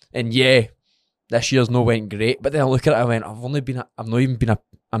 And yeah, this year's no went great. But then I look at it, I went,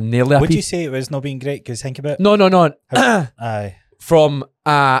 I'm nearly Would you say it was not being great? Because think about it. No. Aye. From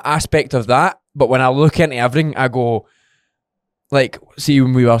aspect of that. But when I look into everything, I go, like, see,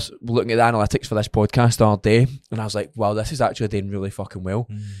 when we were looking at the analytics for this podcast the other day, and I was like, wow, this is actually doing really fucking well.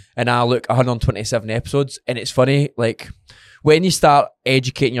 And I look 127 episodes, and it's funny, like, when you start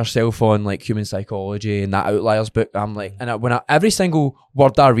educating yourself on, like, human psychology and that Outliers book, I'm like, and every single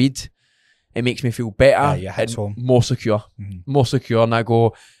word I read, it makes me feel better and more secure. More secure. And I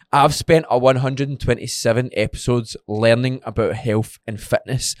go, I've spent 127 episodes learning about health and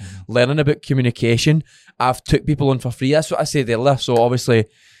fitness, learning about communication. I've took people on for free. That's what I said earlier. So obviously,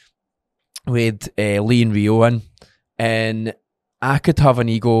 with Lee and Rio in, and I could have an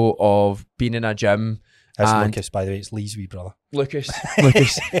ego of being in a gym. That's Lucas, by the way. It's Lee's wee brother. Lucas.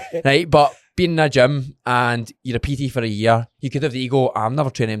 Right? But being in a gym and you're a PT for a year, you could have the ego, I'm never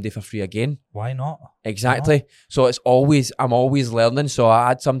training MD for free again. Why not? Exactly. So I'm always learning. So I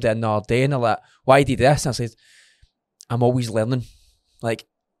had somebody in the other day and they're like, why do you do this? And I said, I'm always learning. Like,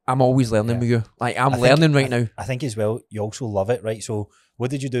 I'm always learning with you. Like, I'm learning right now. I think as well, you also love it, right? So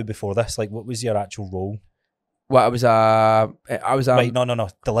what did you do before this? Like, what was your actual role? Well, I was right, no,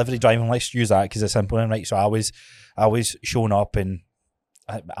 delivery driving. Let's use that because it's simple, right? So I was showing up and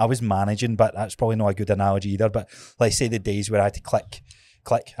I was managing, but that's probably not a good analogy either. But let's say the days where I had to click,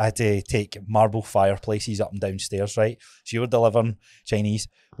 I had to take marble fireplaces up and down stairs, right? So you were delivering Chinese.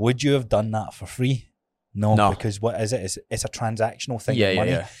 Would you have done that for free? No. Because what is it? It's a transactional thing. Yeah,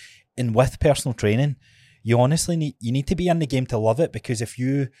 money. Yeah. And with personal training, you honestly need to be in the game to love it, because if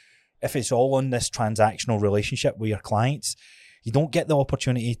it's all on this transactional relationship with your clients, you don't get the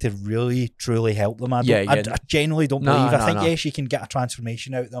opportunity to really, truly help them. I genuinely don't believe. I think, yes, you can get a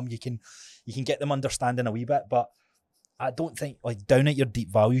transformation out of them. You can get them understanding a wee bit, but I don't think, like, down at your deep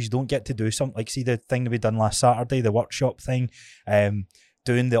values, you don't get to do something. Like, see the thing that we done last Saturday, the workshop thing,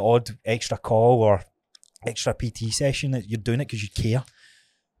 doing the odd extra call or extra PT session, that you're doing it because you care.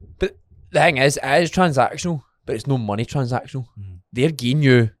 But the thing is, it is transactional, but it's no money transactional. They're giving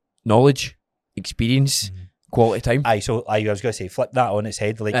you knowledge, experience, quality time. So I was going to say, flip that on its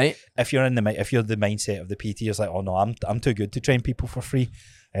head. Like, if you're the mindset of the PT, it's like, oh no, I'm too good to train people for free.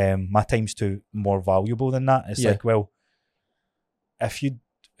 My time's too more valuable than that. It's like, well, if you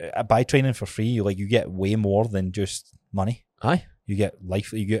buy training for free, you get way more than just money. You get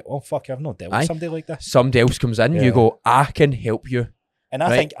life. You get, oh fuck, I've not dealt with somebody like this. Somebody else comes in, you go, I can help you. And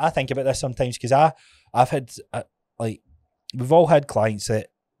I think about this sometimes, because I've had we've all had clients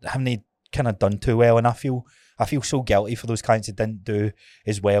that haven't kind of done too well, and I feel so guilty for those clients that didn't do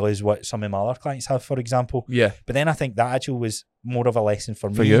as well as what some of my other clients have, for example. Yeah. But then I think that actually was more of a lesson for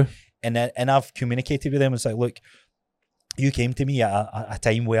me. For you. And I've communicated with them. It's like, look, you came to me at a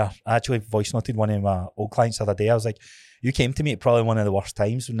time where I actually voice noted one of my old clients the other day. I was like, you came to me at probably one of the worst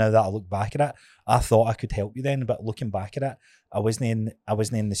times. Now that I look back at it, I thought I could help you then, but looking back at it, I wasn't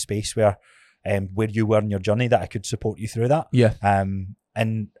in the space where you were in your journey that I could support you through that. Yeah.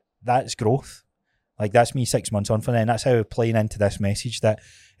 And that's growth. Like that's me 6 months on from then. That's how we're playing into this message that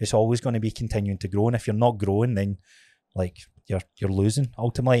it's always going to be continuing to grow. And if you're not growing, then like you're losing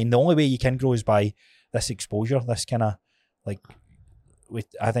ultimately. And the only way you can grow is by this exposure, this kind of like,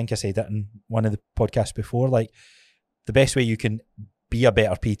 I think I said it in one of the podcasts before, like the best way you can be a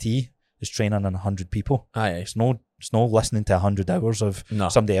better PT is training on 100 people. It's no listening to 100 hours of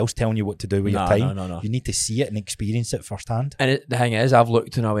somebody else telling you what to do with your time. No. You need to see it and experience it firsthand. And the thing is, I've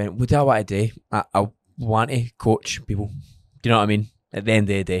looked and I went, what do I want to do? I want to coach people. Do you know what I mean? At the end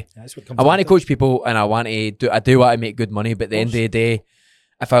of the day, I want to coach people and I want to do. I do want to make good money, but at the end of the day,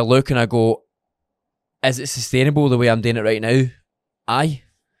 if I look and I go, is it sustainable the way I'm doing it right now?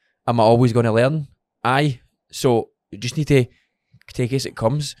 Am I always going to learn? So you just need to take it as it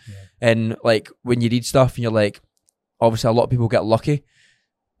comes. And like when you read stuff and you're like, obviously a lot of people get lucky,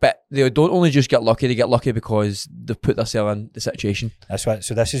 but they don't only just get lucky, they get lucky because they've put themselves in the situation. That's what.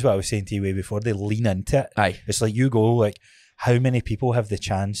 So this is what I was saying to you way before. They lean into it. It's like you go like, how many people have the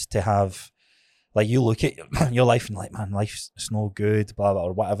chance to have, like you look at your life and like, man, life's no good, blah blah,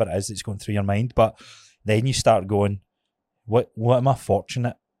 or whatever it is that's going through your mind. But then you start going, what am I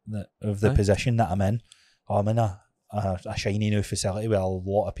fortunate of the position that I'm in? Oh, I'm in a shiny new facility with a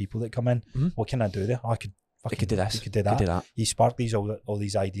lot of people that come in. Mm-hmm. What can I do there? I could do this. You could do that. You spark all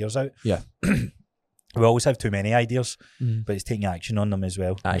these ideas out. Yeah. We always have too many ideas, but it's taking action on them as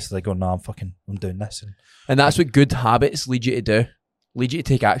well. It's like going, no, I'm doing this. And that's what good habits lead you to do. Lead you to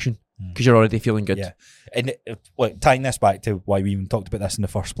take action because you're already feeling good. Yeah. And tying this back to why we even talked about this in the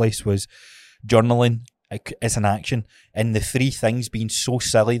first place was journaling. It's an action. And the 3 things being so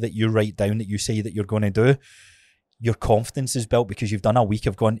silly that you write down that you say that you're going to do, your confidence is built because you've done a week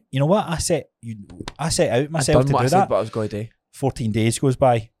of going, you know what, I set out myself to do that. But I was going to do. 14 days goes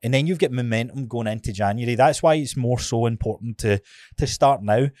by and then you've got momentum going into January. That's why it's more so important to start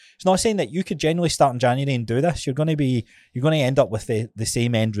now. It's not saying that you could generally start in January and do this. You're going to end up with the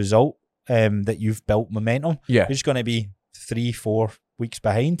same end result that you've built momentum. Yeah. You're just going to be 3-4 weeks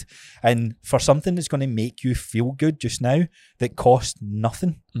behind. And for something that's going to make you feel good just now that costs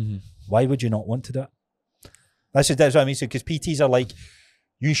nothing, why would you not want to do it? That's what I mean. So because PTs are like,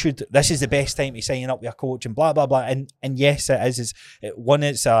 this is the best time to sign up with a coach and blah blah blah, and yes it is. It's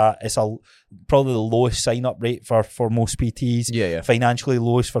probably the lowest sign up rate for most PTs. Yeah. Financially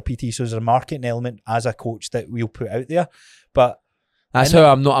lowest for PTs. So there's a marketing element as a coach that we'll put out there. But that's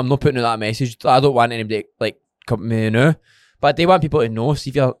how I'm not putting out that message. I don't want anybody like come to me now, but I do want people to know.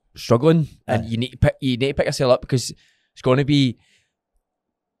 See if you're struggling and you need to pick yourself up because it's going to be.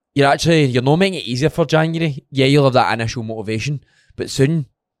 You're not making it easier for January. Yeah, you'll have that initial motivation, but soon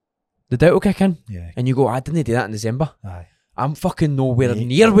the doubt will kick in. Yeah. And you go, I didn't do that in December. Aye. I'm fucking nowhere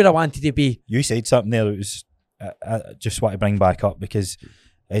near where I wanted to be. You said something there that was I just want to bring back up because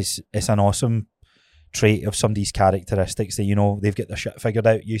it's an awesome trait of somebody's characteristics that, they've got their shit figured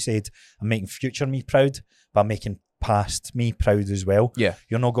out. You said, I'm making future me proud, but I'm making past me proud as well. Yeah.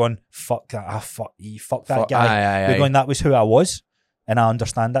 You're not going, fuck that, fuck that guy. You're going, that was who I was. And I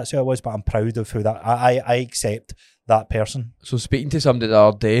understand that's who I was, but I'm proud of who that. I accept that person. So speaking to somebody the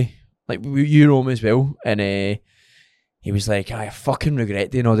other day, like you know him as well, and he was like, I fucking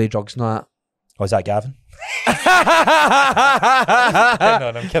regret doing all the drugs and all that. Was that Gavin? I'm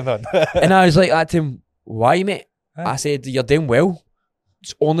kidding on. And I was like that to him, why mate? I said, you're doing well.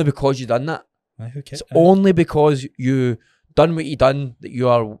 It's only because you done that. It's only because you done what you done that you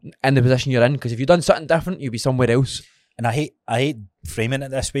are in the position you're in. Because if you done something different, you'd be somewhere else. And I hate framing it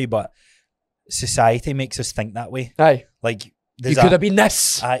this way, but society makes us think that way. Aye. Like you could have been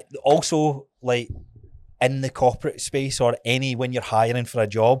this. Also, like in the corporate space or when you're hiring for a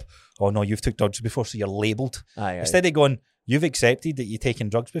job, oh no, you've took drugs before, so you're labelled. Instead of going, you've accepted that you've taken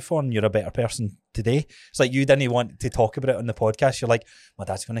drugs before and you're a better person today. It's like you didn't want to talk about it on the podcast. You're like, my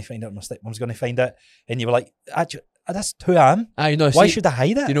dad's going to find out, my stepmom's going to find out. And you were like, that's who I am. Why should I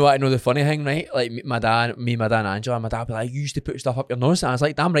hide it? You know what? I know the funny thing, right? Like my dad and Angela, and my dad would be like, you used to put stuff up your nose. And I was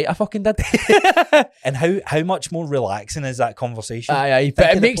like, damn right, I fucking did. And how much more relaxing is that conversation? Aye.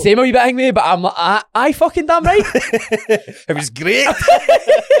 But it makes them a wee bit angry, but I'm like, I fucking damn right. It was great.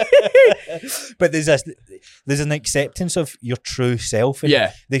 But there's an acceptance of your true self.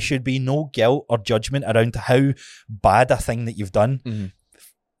 And there should be no guilt or judgment around how bad a thing that you've done. Mm-hmm.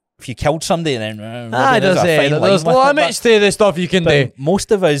 If you killed somebody, then there's limits to the stuff you can do. Most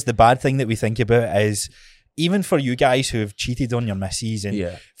of us, the bad thing that we think about is, even for you guys who have cheated on your missus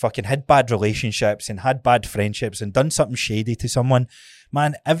and fucking had bad relationships and had bad friendships and done something shady to someone,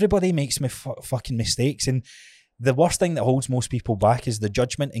 man, everybody makes fucking mistakes, and the worst thing that holds most people back is the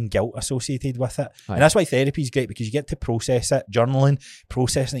judgment and guilt associated with it. Aye. And that's why therapy is great, because you get to process it, journaling,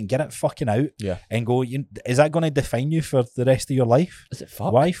 processing it, and get it fucking out. Yeah. And go, is that going to define you for the rest of your life? Is it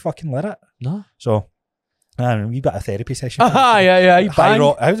fuck? Why fucking let it? No. So, I don't know, a wee bit of therapy session. Yeah. High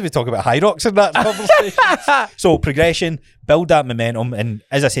rock. How do we talk about high rocks in that conversation? So progression, build that momentum, and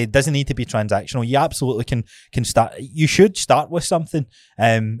as I said, it doesn't need to be transactional. You absolutely can start. You should start with something,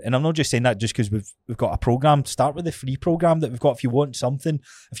 and I'm not just saying that just because we've got a program. Start with the free program that we've got. If you want something,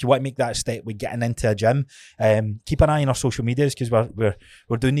 if you want to make that step with getting into a gym, keep an eye on our social medias, because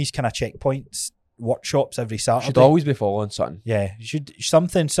we're doing these kind of checkpoints workshops every Saturday. Should always be following something. Yeah, you should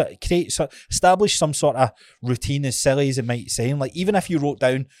establish some sort of routine, as silly as it might sound. Like, even if you wrote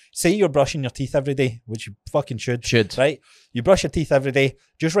down, say you're brushing your teeth every day, which you fucking should, Right. You brush your teeth every day,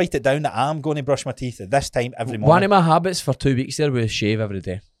 just write it down that I'm going to brush my teeth at this time every morning. One of my habits for 2 weeks there was shave every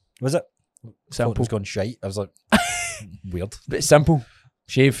day. Was it? I thought it Simple. was going shite. I was like, weird. But it's simple.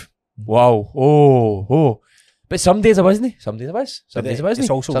 Shave. Wow. Oh. But some days I wasn't. Some days I was. Some days I wasn't. It's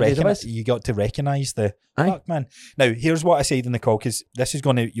also Some days I was. you got to recognise the Aye. fuck, man. Now, here's what I said in the call, because this is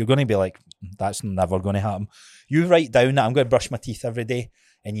you're going to be like, that's never going to happen. You write down that I'm going to brush my teeth every day,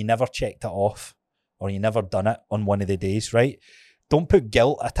 and you never checked it off, or you never done it on one of the days, right? Don't put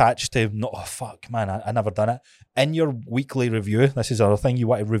guilt attached to, no, oh fuck, man, I never done it. In your weekly review, this is the other thing, you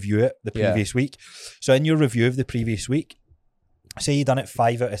want to review it the previous week. So in your review of the previous week, say you done it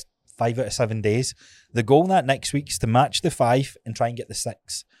 5 out of 7 days. The goal that next week is to match the 5 and try and get the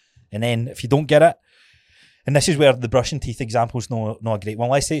 6. And then if you don't get it, and this is where the brushing teeth example is not a great one.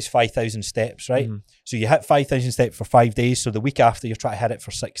 Let's say it's 5,000 steps, right? Mm-hmm. So you hit 5,000 steps for 5 days. So the week after, you try to hit it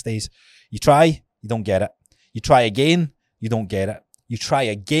for 6 days. You try, you don't get it. You try again, you don't get it. You try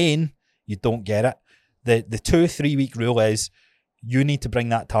again, you don't get it. The 2-3 week rule is you need to bring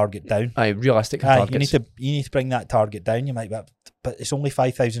that target down. Aye, realistic You targets. need to bring that target down. You might be, but it's only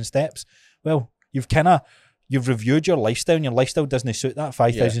 5,000 steps. Well, you've reviewed your lifestyle, and your lifestyle doesn't suit that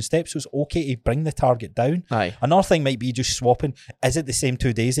 5,000 steps, so it's okay to bring the target down. Aye. Another thing might be just swapping. Is it the same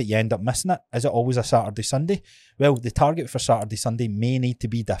 2 days that you end up missing it? Is it always a Saturday, Sunday? Well, the target for Saturday, Sunday may need to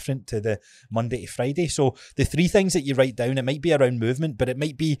be different to the Monday to Friday. So the 3 things that you write down, it might be around movement, but it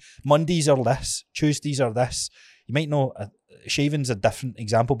might be Mondays are this, Tuesdays are this. You might know shaving's a different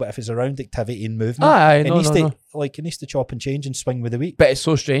example, but if it's around activity and movement, it needs to chop and change and swing with the week. But it's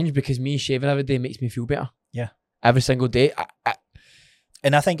so strange because me shaving every day makes me feel better. Yeah. Every single day.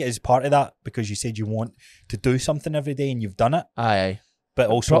 And I think it is part of that, because you said you want to do something every day and you've done it. Aye. But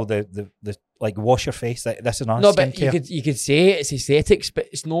also the like wash your face. This is not No, but skincare. you could say it's aesthetics, but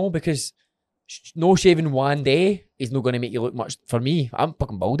it's no, because no shaving one day is not going to make you look much. For me, I'm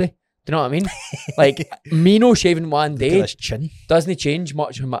fucking baldy. Do you know what I mean? Like, me no shaving one Look at day this chin. doesn't change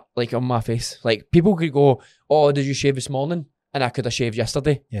much on my face. Like, people could go, oh, did you shave this morning? And I could have shaved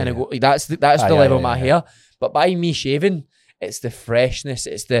yesterday. Yeah, and I yeah. go, like, that's the level of my yeah. hair. But by me shaving, it's the freshness.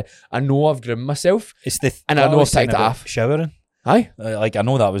 It's I know I've groomed myself. It's the And I know was I've taken saying it about off. showering. Aye. Like, I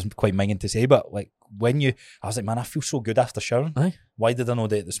know that was quite minging to say, but like I was like, man, I feel so good after showering. Aye. Why did I not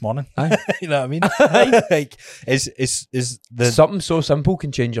do it this morning? Aye. You know what I mean? Like, is the Something so simple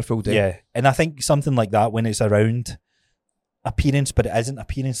can change your full day. yeah, and I think something like that, when it's around appearance, but it isn't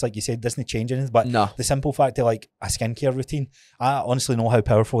appearance, like you said, doesn't change anything. But No. the simple fact of like a skincare routine, I honestly know how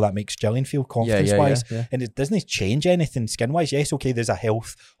powerful that makes Gillian feel confidence wise. Yeah. And it doesn't change anything skin wise. Yes, okay, there's a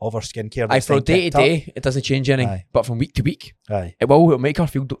health of our skincare. Aye, that's from then day to picked up. day, it doesn't change anything. Aye. But from week to week, Aye. it'll make her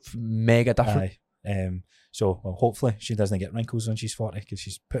feel mega different. Aye. So, well, hopefully she doesn't get wrinkles when she's 40, because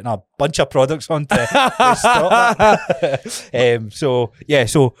she's putting a bunch of products on to stop that.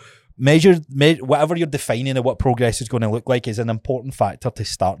 So measure whatever you're defining of what progress is going to look like is an important factor to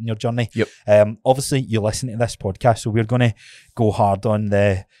starting your journey. Yep. Obviously, you listen to this podcast, so we're going to go hard on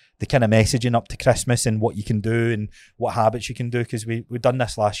the kind of messaging up to Christmas and what you can do and what habits you can do, because we've done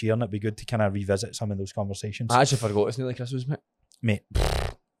this last year, and it'd be good to kind of revisit some of those conversations. I actually forgot it's nearly Christmas, mate.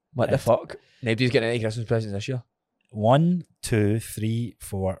 What the fuck? Nobody's getting any Christmas presents this year. 1, 2, 3,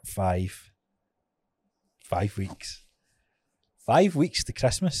 4, 5. 5 weeks. 5 weeks to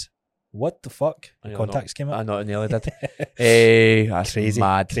Christmas. What the fuck? The contacts came I out. know it nearly did. Hey, that's Crazy.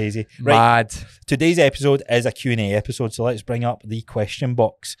 Crazy. Right. Mad. Today's episode is a Q&A episode, so let's bring up the question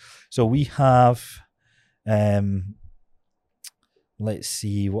box. So we have, let's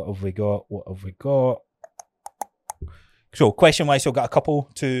see, what have we got? So question-wise, so I've got a couple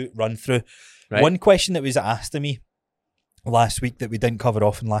to run through. Right. One question that was asked of me last week that we didn't cover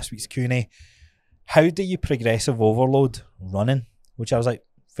off in last week's Q&A: how do you progressive overload running? Which I was like,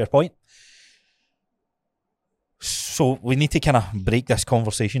 fair point. So we need to kind of break this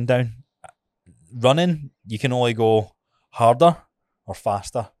conversation down. running, you can only go harder or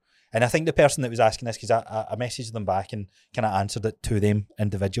faster. And I think the person that was asking this, because I messaged them back and kind of answered it to them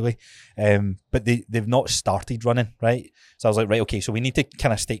individually, but they've not started running, right? So I was like, right, okay, so we need to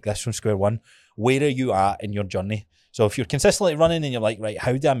kind of stake this from square one. Where are you at in your journey? So if you're consistently running and you're like, right,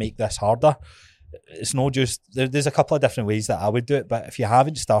 how do I make this harder? It's not just, there's a couple of different ways that I would do it, but if you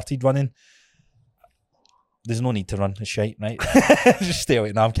haven't started running, there's no need to run. It's shite, right? Just stay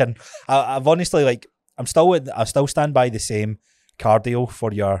away. No, I'm kidding. I've honestly, like, I still stand by the same cardio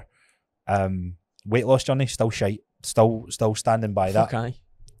for your weight loss journey. Still shite. Still standing by that. Okay.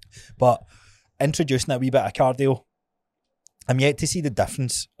 But introducing a wee bit of cardio, I'm yet to see the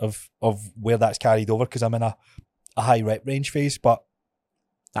difference of where that's carried over, because I'm in a high rep range phase, but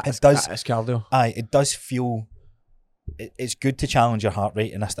That's cardio. It does feel it's good to challenge your heart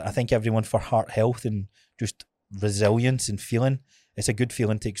rate, and I think everyone, for heart health and just resilience and feeling, it's a good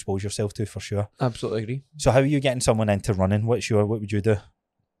feeling to expose yourself to, for sure. Absolutely agree. So how are you getting someone into running? What would you do?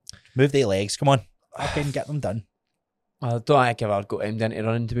 Move their legs, come on. I can get them done. I don't think I've ever got aimed into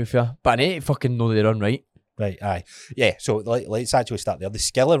running, to be fair, but I need to fucking know they run right. Right, aye. Yeah, so let's actually start there. The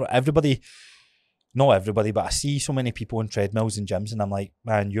skill of everybody, not everybody, but I see so many people in treadmills and gyms, and I'm like,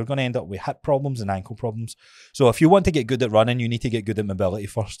 man, you're going to end up with hip problems and ankle problems. So if you want to get good at running, you need to get good at mobility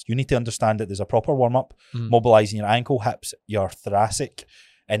first. You need to understand that there's a proper warm-up, mobilising your ankle, hips, your thoracic,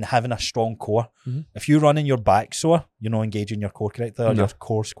 and having a strong core. If you run in your back sore, you're not engaging your core correctly, or your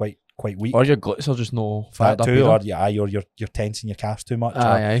core's quite weak. Or your glutes are just no That fired up too, either. or you're tensing your calves too much,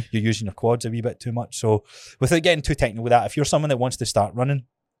 Aye. you're using your quads a wee bit too much. So without getting too technical with that, if you're someone that wants to start running,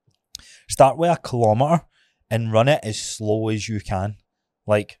 start with 1 kilometre and run it as slow as you can.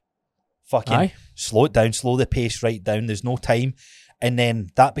 Like, fucking slow it down, slow the pace right down. There's no time. And then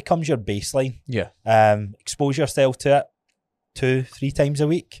that becomes your baseline. Yeah. Expose yourself to it 2-3 times a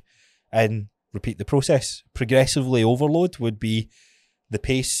week and repeat the process. Progressively overload would be the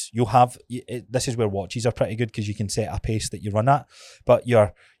pace you'll have. This is where watches are pretty good, because you can set a pace that you run at, but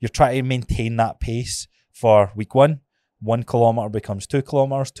you're trying to maintain that pace for week 1. 1 kilometre becomes 2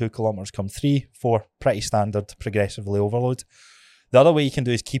 kilometres, 2 kilometres come 3, 4, pretty standard, progressively overload. The other way you can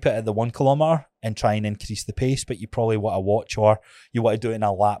do is keep it at the 1 kilometre and try and increase the pace, but you probably want to watch, or you want to do it in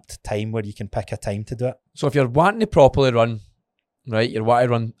a lapped time where you can pick a time to do it. So if you're wanting to properly run, right, you want to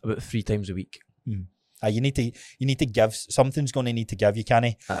run about 3 times a week. You need to give, something's going to need to give, you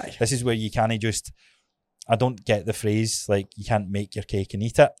can't. Aye. This is where you can't just, I don't get the phrase, like, you can't make your cake and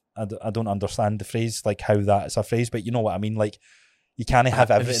eat it. I don't understand the phrase, like how that's a phrase, but you know what I mean. Like, you can't have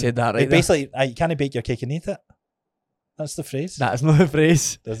everything. You said that right. Basically, you can't bake your cake and eat it. That's the phrase. That is not the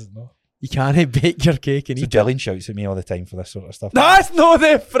phrase. Does it not? You can't bake your cake and So eat it. Jillian shouts at me all the time for this sort of stuff. That's not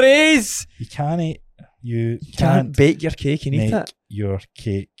the phrase. You can't bake your cake and eat make it. your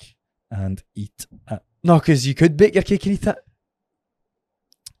cake and eat it. No, because you could bake your cake and eat it.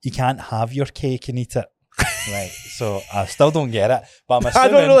 You can't have your cake and eat it. Right, so I still don't get it, but I'm I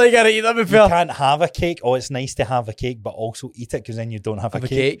assuming don't really get it either, you before. can't have a cake. Oh, it's nice to have a cake, but also eat it, because then you don't have a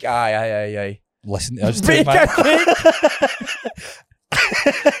cake. Aye. Listen to us Bake two, a man. cake.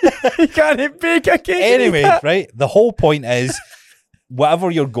 You can't bake a cake. Anyway, and eat it. right, the whole point is, whatever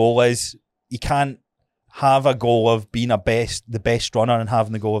your goal is, you can't have a goal of being the best runner and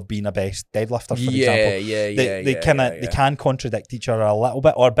having the goal of being a best deadlifter, for example. They can contradict each other a little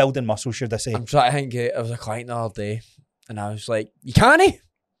bit, or building muscle, should I say. I'm trying to think, I was a client the other day, and I was like, you can't? I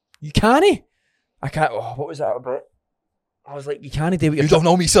can't. Oh, what was that about? I was like, you can't do what you're You don't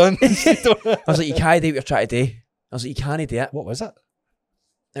know me, son. I was like, you can't do what you're trying to do. I was like, you can't do it. What was it?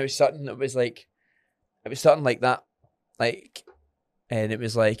 It was something like that. Like, and it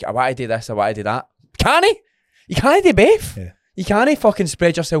was like, I want to do this, I want to do that. Can't he? You can't do both. Yeah. You can't fucking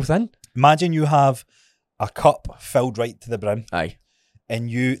spread yourself thin. Imagine you have a cup filled right to the brim. Aye. And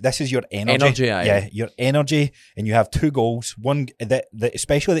this is your energy. Aye. Yeah, your energy, and you have 2 goals. One that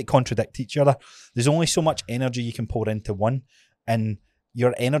especially that contradict each other. There's only so much energy you can pour into one, and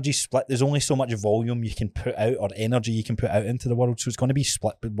your energy split. There's only so much volume you can put out, or energy you can put out into the world. So it's going to be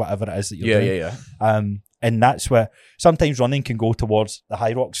split with whatever it is that you're doing. Yeah. And that's where sometimes running can go towards the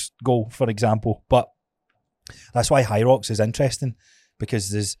High Rocks goal, for example. But that's why High Rocks is interesting, because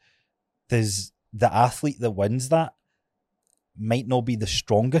there's the athlete that wins that might not be the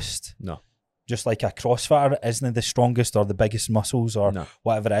strongest. No. Just like a CrossFitter isn't the strongest or the biggest muscles or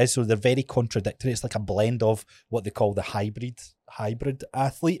whatever it is. So they're very contradictory. It's like a blend of what they call the hybrid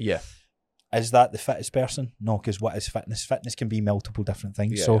athlete. Yeah. Is that the fittest person? No, because what is fitness? Fitness can be multiple different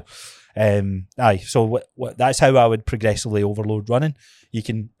things. Yeah. So, So that's how I would progressively overload running. You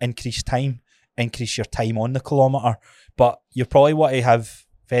can increase your time on the kilometre, but you probably want to have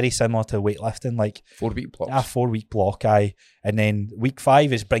very similar to weightlifting, like 4 week blocks. a 4 week block, and then week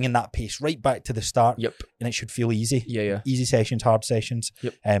 5 is bringing that pace right back to the start. Yep. And it should feel easy. Yeah. Easy sessions, hard sessions.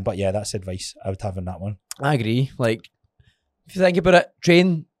 Yep. But yeah, that's advice I would have in that one. I agree. Like, if you think about it,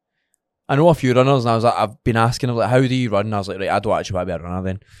 train. I know a few runners, and I've been asking them, like, how do you run? And I was like, right, I don't actually want to be a runner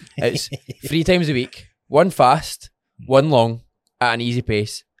then. It's 3 times a week, 1 fast, 1 long at an easy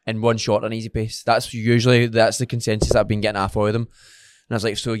pace, and 1 short at an easy pace. That's the consensus that I've been getting off of them. And I was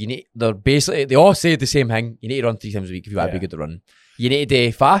like, so they all say the same thing. You need to run 3 times a week if you want to be good at running. You need to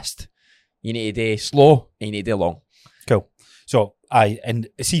do fast, you need to do slow, and you need to do long. Cool. So and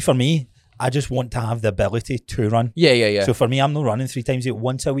see, for me, I just want to have the ability to run. Yeah. So for me, I'm not running 3 times a week.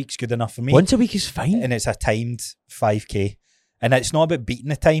 Once a week's good enough for me. Once a week is fine. And it's a timed 5K. And it's not about beating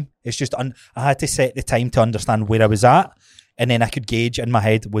the time. It's just I had to set the time to understand where I was at. And then I could gauge in my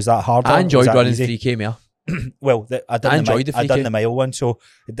head, was that harder? I enjoyed running easy? 3K, man. Well, I done the mile one, so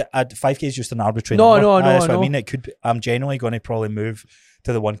 5K is just an arbitrary number. No, That's what no. I mean. It could be, I'm generally going to probably move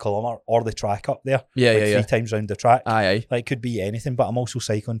to the 1 kilometre or the track up there. Yeah, like yeah. 3 times round the track. Aye. Like, it could be anything, but I'm also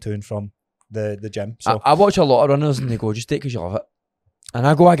cycling to and from the gym. So I watch a lot of runners and they go, just do it because you love it. And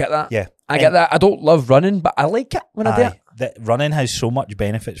I go, I get that. yeah, I get that. I don't love running, but I like it when I do it. that running has so much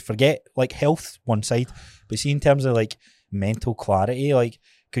benefits. Forget like health one side, but see in terms of like mental clarity, like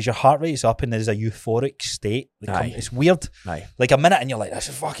because your heart rate's up and there's a euphoric state. Aye. It's weird. Aye. Like a minute and you're like, this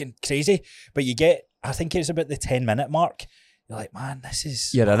is fucking crazy. But you get, I think it's about the 10-minute mark. You're like, man, this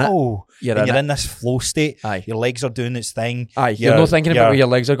is You're in it. You're in this flow state. Aye. Your legs are doing its thing. Aye. You're not thinking about where your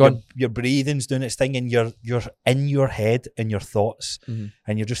legs are going. Your breathing's doing its thing, and you're in your head and your thoughts, Mhm.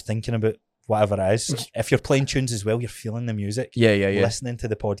 and you're just thinking about whatever it is. If you're playing tunes as well, you're feeling the music. Yeah. Listening to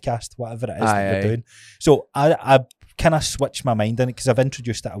the podcast, whatever it is Aye, that aye. you're doing. So I kind of switched my mind in it because I've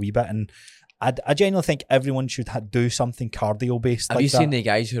introduced it a wee bit, and I genuinely think everyone should do something cardio based. Have you seen the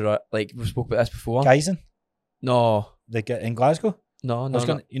guys who are like, we spoke about this before? Geisen? No. They get in Glasgow. No.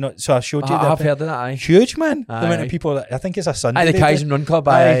 So I showed you. I've heard of that. Aye. Huge, man. The amount Aye. of people. I think it's a Sunday. Aye, the they do. Kaizen Run Club.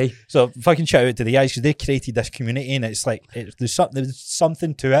 Aye. Aye. So fucking shout out to the guys because they created this community, and it's like there's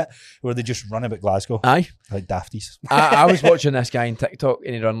something to it where they just run about Glasgow Aye. like dafties. I was watching this guy on TikTok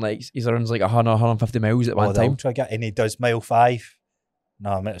and he runs like 150 miles at one the time. ultra guy, and he does mile 5. No,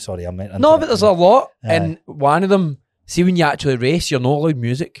 I meant No, but there's a lot. Aye. And one of them, see when you actually race, you're not allowed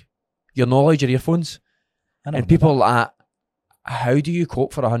music. You're not allowed your earphones. And people are like, how do you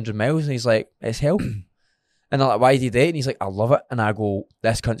cope for 100 miles? And he's like, it's hell. And they're like, why do you do it? And he's like, I love it. And I go,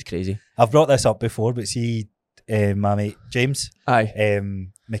 this cunt's crazy. I've brought this up before, but see, my mate James Aye.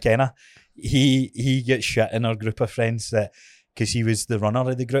 McKenna, he gets shit in our group of friends that because he was the runner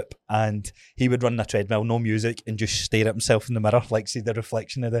of the group, and he would run a treadmill, no music, and just stare at himself in the mirror, like see the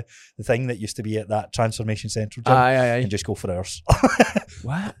reflection of the thing that used to be at that Transformation Central gym, Aye. and just go for hours.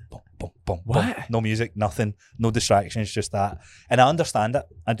 What? Boom, boom, boom, What? boom. No music, nothing, no distractions, just that. And I understand it.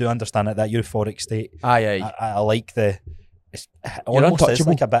 I do understand it, that euphoric state. Aye. I like it You're almost is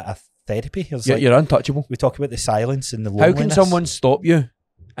untouchable. like a bit of therapy. It's like, You're untouchable. we talk about the silence and the How loneliness. can someone stop you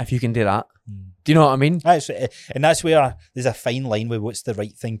if you can do that? Do you know what I mean? And that's where there's a fine line with what's the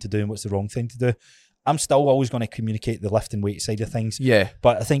right thing to do and what's the wrong thing to do. I'm still always going to communicate the lift and weight side of things, Yeah.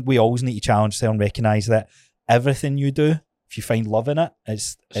 but I think we always need to challenge ourselves and recognise that everything you do, if you find love in it,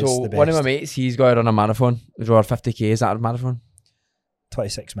 it's So the best. one of my mates, he's got to run a marathon. He's run 50k. Is that a marathon?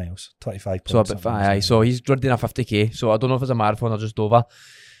 26 miles, 25 So a bit aye. So he's running a 50k. So I don't know if it's a marathon or just over.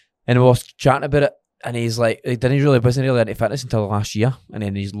 And we was chatting about it, and he's like, he wasn't really into fitness until last year, and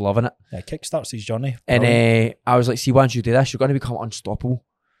then he's loving it. Yeah, kickstarts his journey. And I was like, see, once you do this, you're going to become unstoppable.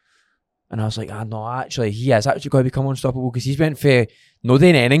 And I was like, no, actually, he is actually going to become unstoppable because he's went for not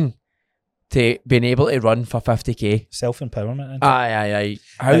doing anything to being able to run for 50k. Self-empowerment. Aye.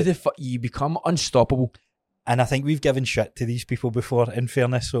 How the fuck you become unstoppable? And I think we've given shit to these people before, in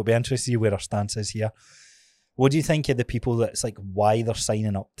fairness, so it'll be interesting to see where our stance is here. What do you think of the people that's like why they're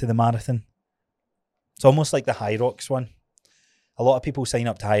signing up to the marathon? It's almost like the High Rocks one. A lot of people sign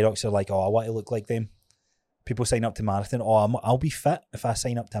up to High Rocks, they're like, oh, I want to look like them. People sign up to marathon, I'll be fit if I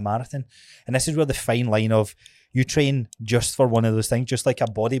sign up to a marathon. And this is where the fine line of you train just for one of those things, just like a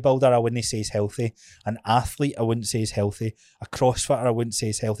bodybuilder I wouldn't say is healthy, an athlete I wouldn't say is healthy, a CrossFitter I wouldn't say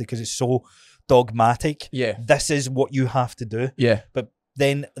is healthy because it's so dogmatic. Yeah. This is what you have to do. Yeah. But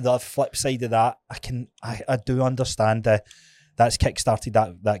then the flip side of that, I do understand that that's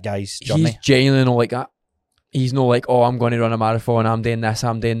kickstarted that guy's journey. He's genuinely not like that. He's not like, oh, I'm going to run a marathon, I'm doing this,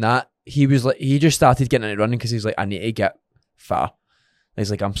 I'm doing that. He was like, he just started getting into running because he's like, I need to get fitter.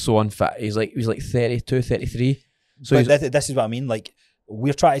 He's like, I'm so unfit. He was like 32, 33. So but this is what I mean. Like,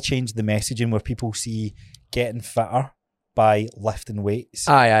 we're trying to change the messaging where people see getting fitter by lifting weights.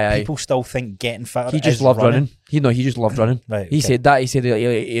 Aye. People still think getting fitter. He just is loved running. He just loved running. Right, He okay. said that. He said that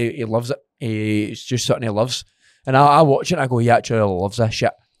he loves it. It's just something he loves. And I watch it and I go, he actually loves this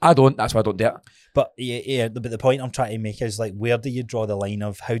shit. I don't. That's why I don't do it. But but the point I'm trying to make is like, where do you draw the line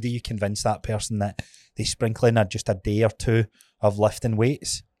of how do you convince that person that they sprinkle in just a day or two of lifting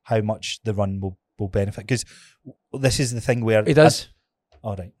weights, how much the run will benefit? Because this is the thing where He does.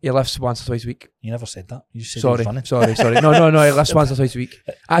 All right, He lifts once or twice a week. you never said that. You just said he was running. Sorry. No. He lifts once or twice a week.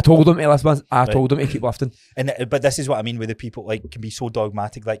 I told him he lifts once. I told him to keep lifting. But this is what I mean with the people like can be so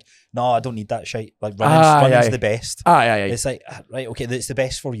dogmatic. Like, no, I don't need that shit. Like running's the best. Aye. It's like, right, okay, it's the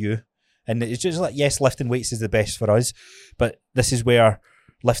best for you. And it's just like, yes, lifting weights is the best for us, but this is where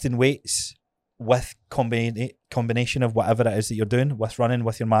lifting weights with combination of whatever it is that you're doing, with running,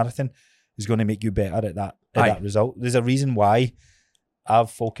 with your marathon, is going to make you better at that result. There's a reason why I've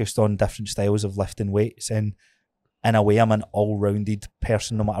focused on different styles of lifting weights, and in a way I'm an all-rounded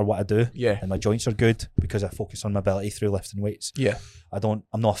person no matter what I do. Yeah. And my joints are good because I focus on mobility through lifting weights. Yeah. I'm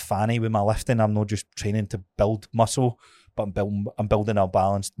not a fanny with my lifting. I'm not just training to build muscle, but I'm building a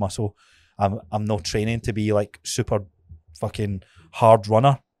balanced muscle. I'm not training to be like super fucking hard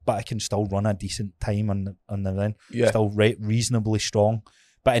runner, but I can still run a decent time on the run. Yeah. Still reasonably strong.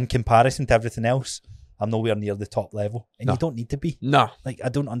 But in comparison to everything else, I'm nowhere near the top level. And you don't need to be. No. Like, I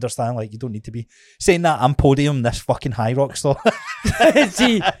don't understand. Like, you don't need to be. Saying that, I'm podium this fucking High Rocks though.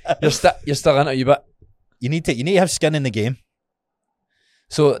 See, you're still in it a wee bit. You need to have skin in the game.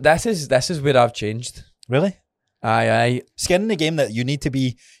 So this is where I've changed. Really? Aye. Skin in the game that you need to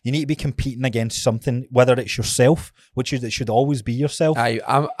be competing against something, whether it's yourself, which it should always be yourself. I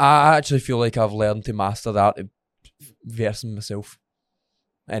actually feel like I've learned to master the art of versing myself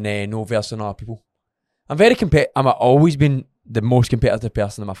and no versing other people. I'm very I've always been the most competitive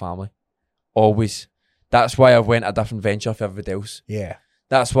person in my family. Always. That's why I've went a different venture for everybody else. Yeah.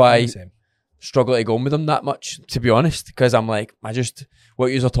 That's why I Same. struggle to go with them that much, to be honest, because I'm like,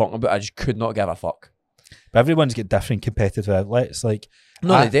 what you are talking about, I just could not give a fuck. But everyone's got different competitive outlets. Like,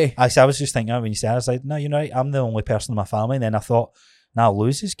 No, they do. I was just thinking when you said, I was like, no, you're right. I'm the only person in my family. And then I thought,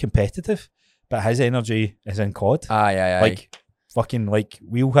 Lewis is competitive, but his energy is in COD. Aye. Like, fucking, like,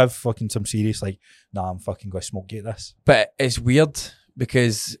 we'll have fucking some serious, like, I'm fucking going to smoke you at this. But it's weird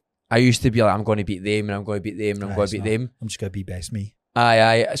because I used to be like, I'm going to beat them and I'm going to beat them and I'm going to beat them. I'm just going to be best me.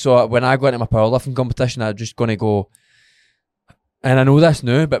 Aye. So when I go into my powerlifting competition, I'm just going to go, and I know this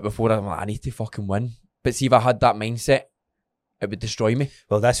now, but before I'm like, I need to fucking win. But see, if I had that mindset, it would destroy me.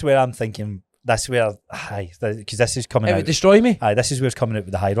 Well, that's where I'm thinking, because this is coming It out. would destroy me. This is where it's coming out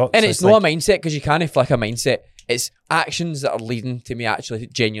with the High Rocks. And So it's not a mindset, because you can't flick a mindset. It's actions that are leading to me actually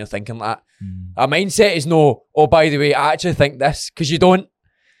genuinely thinking like that. A mindset is no, oh, by the way, I actually think this, because you don't.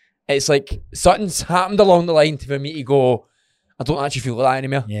 It's like something's happened along the line for me to go, I don't actually feel like that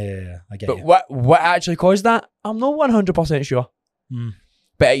anymore. Yeah, I get But you. what actually caused that? I'm not 100% sure.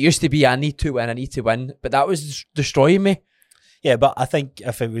 But it used to be I need to win. But that was destroying me. Yeah, but I think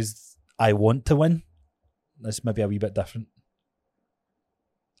if it was I want to win, that's maybe a wee bit different.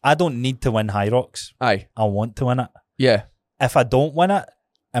 I don't need to win High Rocks. Aye. I want to win it. Yeah. If I don't win it,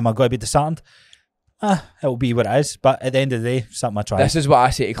 am I going to be disheartened? It'll be what it is. But at the end of the day, something I try. This is what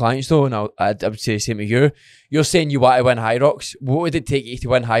I say to clients though, and I would say the same to you. You're saying you want to win High Rocks. What would it take you to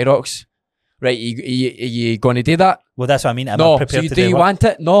win High Rocks? Right, you going to do that? Well, that's what I mean. Am No, I prepared so to do you what? want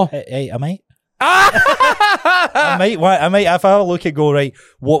it? No. Hey, I might. I might. If I look at go right,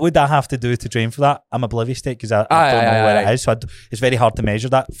 what would I have to do to train for that? I'm oblivious to it because I don't know where it is. So it's very hard to measure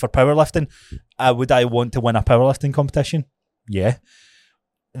that. For powerlifting, would I want to win a powerlifting competition? Yeah.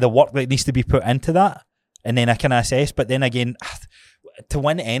 The work that needs to be put into that, and then I can assess. But then again, to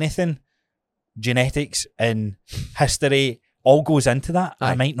win anything, genetics and history all goes into that.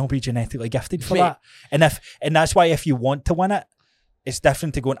 I might not be genetically gifted for that. And that's why if you want to win it, it's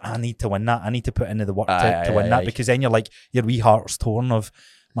different to going, I need to win that. I need to put into the work to win that, because then you're like, your wee heart's torn of,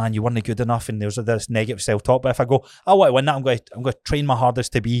 man, you weren't good enough, and there's this negative self-talk. But if I go, I want to win that, I'm going to train my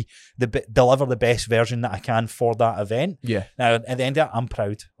hardest to be deliver the best version that I can for that event. Yeah. Now at the end of it, I'm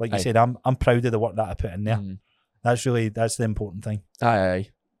proud. Like you said, I'm proud of the work that I put in there. That's the important thing. Aye.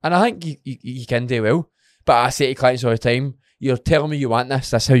 And I think you can do well. But I say to clients all the time, you're telling me you want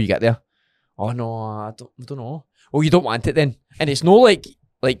this, that's how you get there. Oh no, I don't know. Well, you don't want it then. And it's no like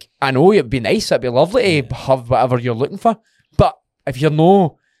I know it'd be nice, it'd be lovely to have whatever you're looking for. But if you're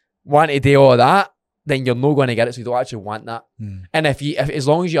no wanting to do all that, then you're not going to get it, so you don't actually want that. And if as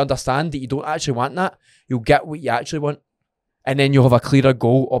long as you understand that you don't actually want that, you'll get what you actually want. And then you'll have a clearer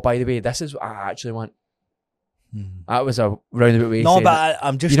goal. Oh, by the way, this is what I actually want. That was a roundabout way. No, but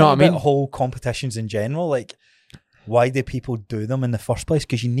I'm just you know what I mean? about whole competitions in general. Like, why do people do them in the first place?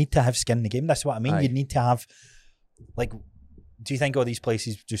 Because you need to have skin in the game. That's what I mean. Aye. You need to have, like, do you think all these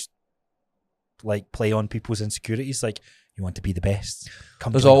places just like play on people's insecurities? Like, you want to be the best.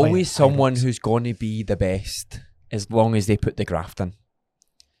 There's always someone who's going to be the best as long as they put the graft in.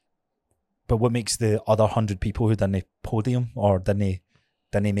 But what makes the other 100 people who didn't podium or didn't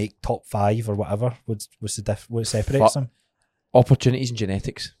make top 5 or whatever? What separates them? Opportunities and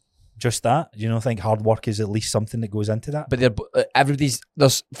genetics. Just that? You don't think hard work is at least something that goes into that? But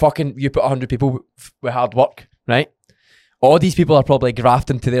there's fucking, you put 100 people with hard work, right? All these people are probably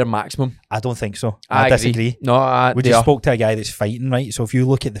grafting to their maximum. I don't think so. I disagree. No, We just spoke to a guy that's fighting, right? So if you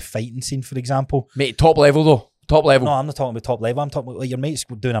look at the fighting scene, for example. Mate, top level though. Top level. No, I'm not talking about top level. I'm talking about, like, your mate's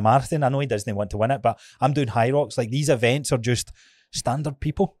doing a marathon. I know he doesn't want to win it, but I'm doing High Rocks. Like, these events are just standard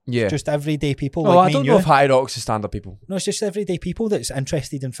people. Yeah. Just everyday people. No, like I me don't and know you. if High Rocks is standard people. No, it's just everyday people that's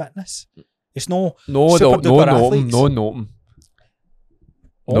interested in fitness. It's no No, super no, duper no, athletes. no, no.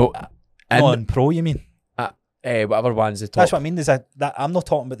 Oh, And no, in pro, you mean? whatever one's the top. That's what I mean. I'm not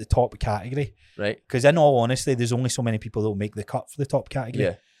talking about the top category. Right. Because in all honesty, there's only so many people that will make the cut for the top category.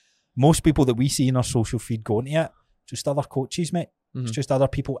 Yeah. Most people that we see in our social feed going to it, just other coaches, mate. It's just other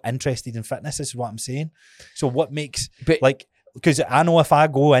people interested in fitness, is what I'm saying. So what makes, because I know if I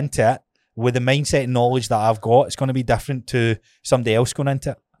go into it with the mindset and knowledge that I've got, it's going to be different to somebody else going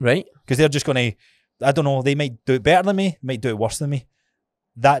into it. Right. Because they're just going to, I don't know, they might do it better than me, might do it worse than me.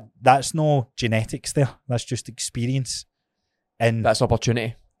 That's no genetics there. That's just experience. And That's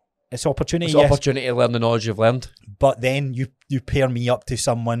opportunity. it's opportunity, It's yes. opportunity to learn the knowledge you've learned. But then you pair me up to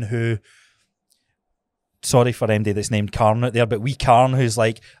someone who, sorry for MD that's named Karen out there, but Karen who's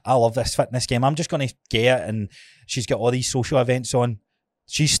like, I love this fitness game. I'm just going to get it. And she's got all these social events on.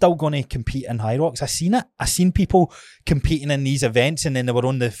 She's still going to compete in High Rocks. I seen it. I seen people competing in these events and then they were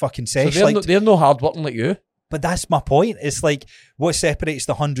on the fucking So session. they're no hard working like you. But that's my point. It's like, what separates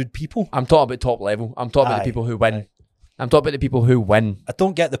the 100 people? I'm talking about top level. I'm talking about the people who win. I'm talking about the people who win. I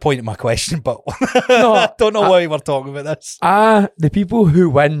don't get the point of my question, but No, I don't know why we're talking about this. The people who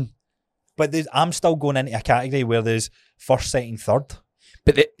win. But I'm still going into a category where there's first, second, third.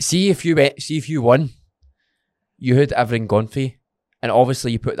 But see if you won, you had everything gone for you. And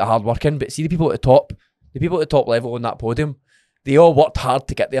obviously you put the hard work in. But see the people at the top level on that podium, they all worked hard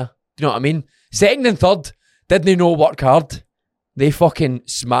to get there. Do you know what I mean? Second and third, didn't know work hard. They fucking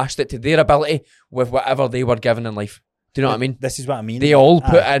smashed it to their ability with whatever they were given in life. Do you know what I mean? This is what I mean. They all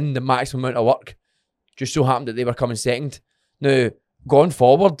put in the maximum amount of work. Just so happened that they were coming second. Now, going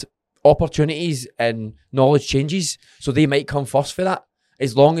forward, opportunities and knowledge changes, so they might come first for that.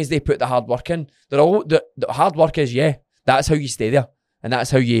 As long as they put the hard work in. The hard work is, that's how you stay there. And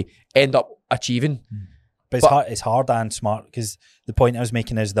that's how you end up achieving. But it's hard and smart, because the point I was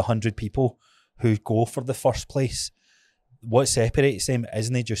making is the 100 people who go for the first place, what separates them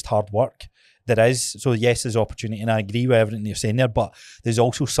isn't just hard work. There is, so yes, there's opportunity, and I agree with everything you're saying there, but there's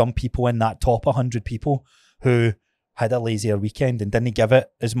also some people in that top 100 people who had a lazier weekend and didn't give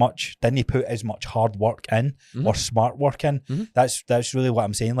it as much, didn't put as much hard work in or smart work in. That's really what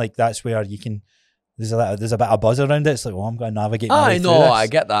I'm saying. Like, that's where you can, there's a bit of buzz around it. It's like, well, I'm going to navigate my way through this. I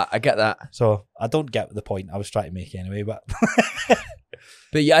get that. So I don't get the point I was trying to make anyway, but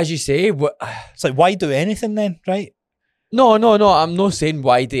But yeah, as you say, it's like, why do anything then, right? No, I'm not saying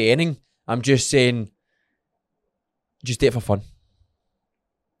why do anything. I'm just saying, just date for fun.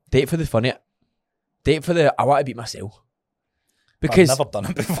 Date for the fun of it. Date for I want to beat myself. Because I've never done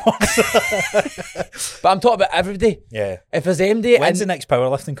it before. But I'm talking about every day. Yeah. If there's MD, When's the next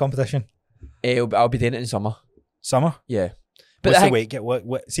powerlifting competition? I'll be doing it in summer. Summer? Yeah. But What's the weight get?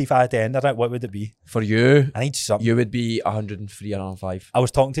 What, see if I had to end it, what would it be? For you, I need something. you would be 103 or 105. I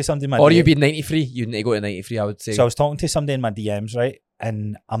was talking to somebody in my Or DM. you'd be 93. You need to go to 93, I would say. So I was talking to somebody in my DMs, right?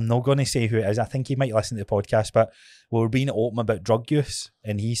 And I'm not going to say who it is. I think he might listen to the podcast, but we were being open about drug use,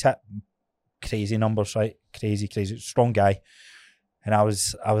 and he's hit crazy numbers, right? Crazy, strong guy. And I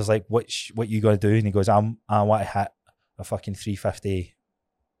was like, what you gonna do? And he goes, I want to hit a fucking 350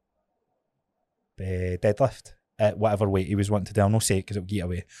 deadlift at whatever weight he was wanting to do. I'll not say it because it'll get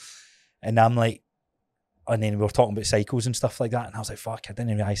away. And I'm like, and then we were talking about cycles and stuff like that, and I was like, fuck, I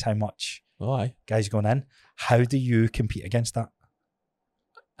didn't realise how much guys going in. How do you compete against that?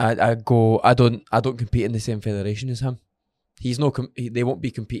 I don't compete in the same federation as him. They won't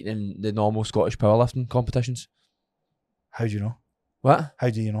be competing in the normal Scottish powerlifting competitions. How do you know? What? How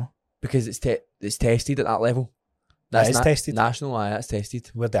do you know? Because it's tested at that level. That is tested? National, that's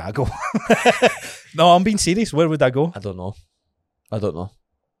tested. Where did I go? No, I'm being serious. Where would I go? I don't know.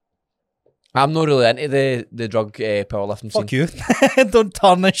 I'm not really into the drug powerlifting scene. Fuck you. Don't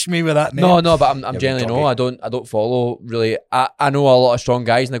tarnish me with that name. No, but I'm Yeah, generally doggy. no. I don't follow really. I know a lot of strong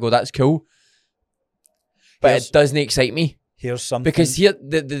guys, and I go, that's cool, but Here's- it doesn't excite me Here's something. because here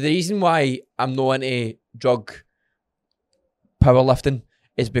the reason why I'm not into drug powerlifting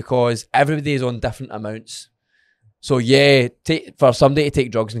is because everybody is on different amounts. So yeah, for somebody to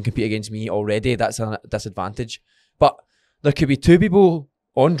take drugs and compete against me already, that's a disadvantage. But there could be two people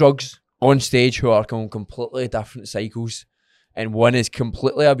on drugs on stage who are on completely different cycles, and one is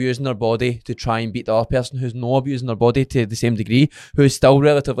completely abusing their body to try and beat the other person who's not abusing their body to the same degree, who is still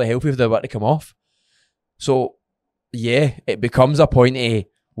relatively healthy if they were to come off. So yeah, it becomes a point of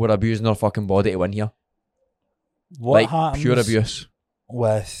we're abusing our fucking body to win here. what like happens pure abuse.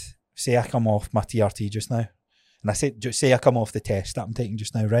 with, say I come off my TRT just now, and I say I come off the test that I'm taking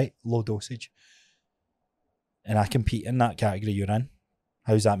just now, right? Low dosage. And I compete in that category you're in.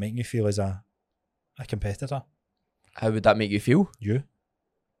 How's that making you feel as a competitor? How would that make you feel? You?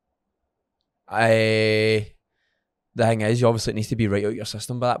 The thing is, obviously it needs to be right out your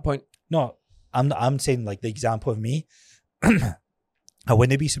system by that point. No, I'm saying like the example of me. I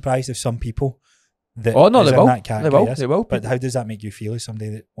wouldn't be surprised if some people that Oh no, is they in will. that They category will. is. They will. But how does that make you feel as somebody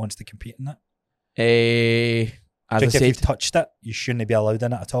that wants to compete in that? As Do I you think if you've said, touched it, you shouldn't be allowed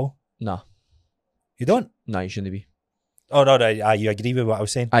in it at all? no, You don't? you shouldn't be. Oh no, you agree with what I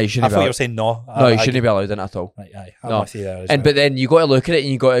was saying? You I shouldn't thought you be. were saying no. No, you shouldn't be allowed in it at all. Right, aye, I'm No. with you there as And well. but then you got to look at it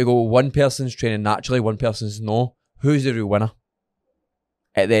and you got to go, one person's training naturally, one person's no. Who's the real winner?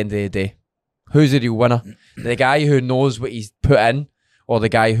 At the end of the day, who's the real winner? The guy who knows what he's put in, or the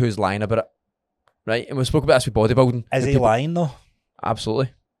guy who's lying about it? Right? And we spoke about this with bodybuilding. Is he People- lying though?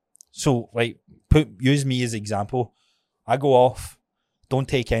 Absolutely. So, right, use me as example. I go off, don't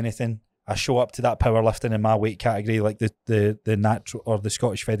take anything. I show up to that powerlifting in my weight category, like the natural or the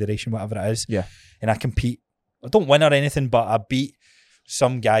Scottish Federation, whatever it is. Yeah. And I compete. I don't win or anything, but I beat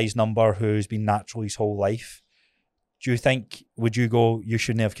some guy's number who's been natural his whole life. Do you think, would you go, you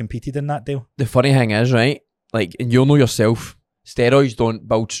shouldn't have competed in that deal? The funny thing is, right? Like, and you'll know yourself, steroids don't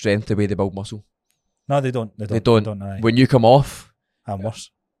build strength the way they build muscle. No, they don't. They don't. Aye. When you come off, I'm worse.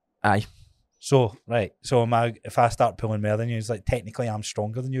 aye. So, right. So, if I start pulling more than you, it's like technically I'm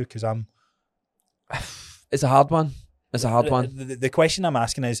stronger than you because I'm. It's a hard one. It's a hard one. The question I'm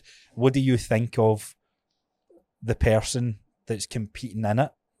asking is, what do you think of the person that's competing in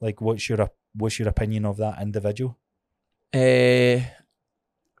it? Like, what's your opinion of that individual? If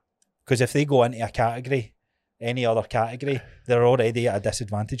Because if they go into a category, any other category, they're already at a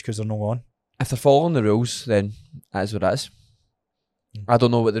disadvantage because they're not on. they're following the rules, then that's what it is. Mm. I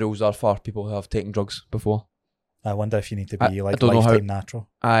don't know what the rules are for people who have taken drugs before. I wonder if you need to I be don't know lifetime natural.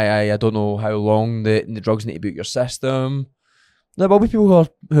 I don't know how long the drugs need to be out your system. There will be people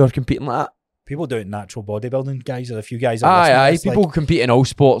who are competing like that. People doing natural bodybuilding, guys, or a few guys. That listen to Aye. this, People compete in all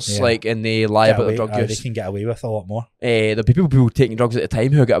sports, Yeah. like, and they lie get about away, their drug they use. can get away with a lot more. There'll be people taking drugs at the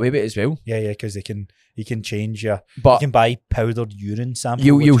time who get away with it as well. Yeah, because you can change you But can buy powdered urine sample.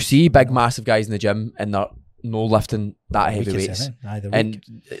 you'll which is- see big, massive guys in the gym and they're no lifting that heavy weakest, weights. isn't it? Aye, they're And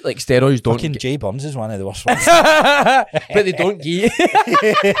like steroids don't. fucking Jay Burns is one of the worst ones. But they don't give.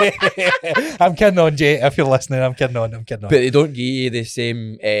 I'm kidding on, Jay. If you're listening, I'm kidding on. But they don't give you the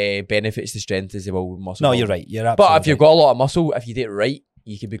same benefits to strength as they will with muscle. No, building. you're right. You're absolutely But if you've got a lot of muscle, if you do it right,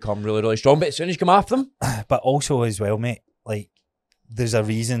 you can become really, really strong. But as soon as you come after them, right. But also as well, mate, like there's a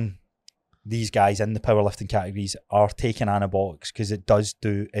reason these guys in the powerlifting categories are taking anabolics because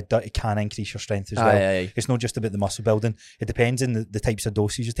it can increase your strength as well. aye. It's not just about the muscle building. It depends on the types of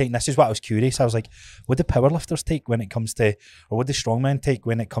doses you're taking. This is what I was curious. I was like, what do powerlifters take when it comes to, or what do strongmen take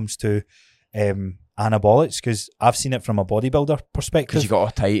when it comes to anabolics? Because I've seen it from a bodybuilder perspective. Because you got all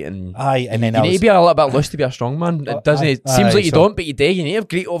tight and Aye, and then you I need was, to be a little bit loose to be a strong man. It doesn't. It aye, seems like you so- don't, but you do. You need to have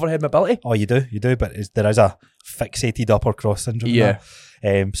great overhead mobility. oh, you do, but there is a fixated upper cross syndrome. Yeah.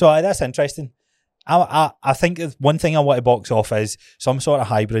 So that's interesting. I think one thing I want to box off is some sort of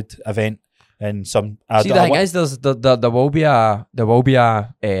hybrid event and some. See, the thing is, there will be a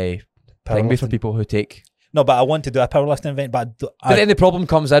thing for people who take. No, but I want to do a powerlifting event, but But then the problem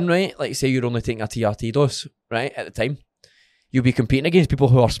comes in, right? Like, say you're only taking a TRT dose, right? At the time, you'll be competing against people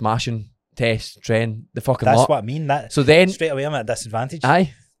who are smashing test, train, the fucking that's lot. what I mean. That So then, straight away I'm at a disadvantage.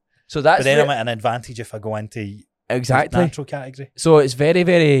 aye. So that's But then where- I'm at an advantage if I go into exactly. the natural category. So it's very,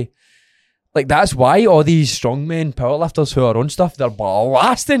 very like that's why all these strongmen powerlifters who are on stuff, they're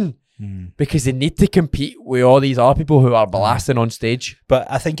blasting because they need to compete with all these other people who are blasting on stage. But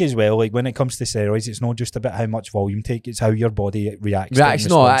I think as well, like when it comes to steroids, it's not just about how much volume take, it's how your body reacts.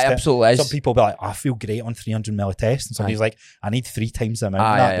 No, it absolutely is. Some people be like, I feel great on 300 ml test, and somebody's like, I need 3 times the amount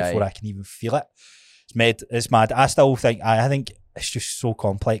of that before I can even feel it. It's mad. I still think, I think it's just so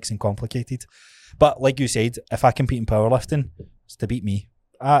complex and complicated. But like you said, if I compete in powerlifting, it's to beat me.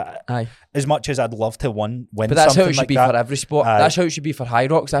 As much as I'd love to win but that's how it should like be for every sport. That's how it should be for High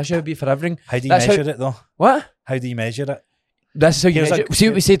Rocks. That's how it should be for everything. How do you measure it though? What? How do you measure it? This is how you measure it. See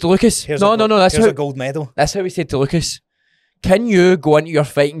what we said to Lucas? No. That's a gold medal. That's how we said to Lucas. Can you go into your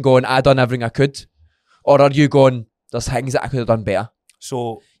fight and going, I done everything I could? Or are you going, there's things that I could have done better?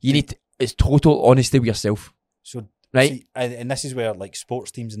 So you need it's total honesty with yourself. So right? See, and this is where like sports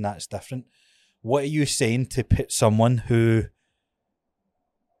teams and that's different. What are you saying to put someone who...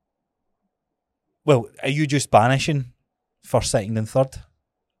 Well, are you just banishing first, second and third?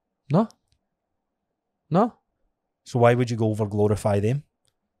 No. So why would you go over glorify them?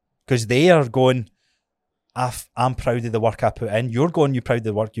 Because they are going, I'm proud of the work I put in. You're going, you're proud of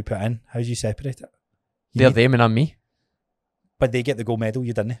the work you put in. How do you separate it? They're them and I'm me. But they get the gold medal,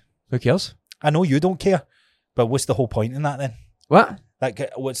 you didn't. Who cares? I know you don't care, but what's the whole point in that then? What?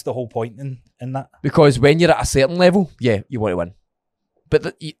 Like, what's the whole point in that? Because when you're at a certain level, yeah, you want to win.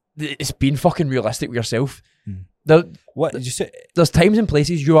 But it's being fucking realistic with yourself. There's times and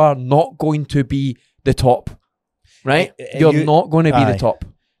places you are not going to be the top, right? You're not going to be the top.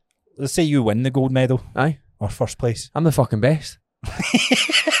 Let's say you win the gold medal. Aye. Or first place. I'm the fucking best.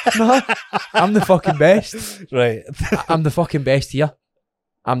 No, I'm the fucking best. Right. I'm the fucking best here.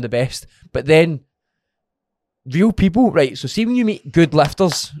 I'm the best. But then, real people, right? So see when you meet good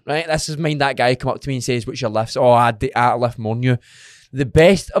lifters, right? This is mine, that guy come up to me and says, what's your lifts? Oh, I lift more than you. The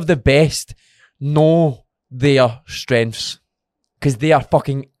best of the best know their strengths because they are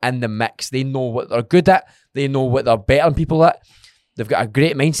fucking in the mix. They know what they're good at. They know what they're better than people at. They've got a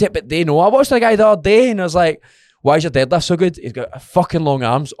great mindset, but they know. I watched a guy the other day and I was like, why is your deadlift so good? He's got fucking long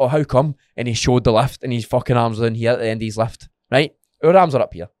arms. Oh, how come? And he showed the lift and his fucking arms are in here at the end of his lift, right? Our arms are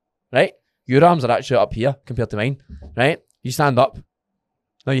up here, right? Your arms are actually up here compared to mine, right? You stand up.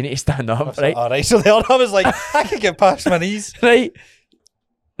 No, you need to stand up, right? Alright, so the other arm is like, I can get past my knees.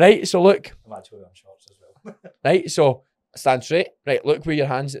 Right, so look. I'm actually wearing shorts as well. Right, so stand straight. Right, look where your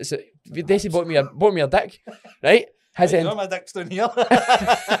hands. Desi bought me a dick, right? His end. My dick's down here.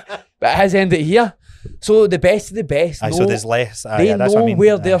 But his end at here. So the best of the best. So there's less. They know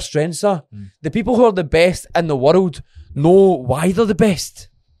where their strengths are. The people who are the best in the world know why they're the best.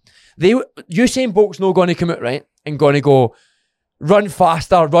 Usain Bolt's not going to come out, right, and going to go run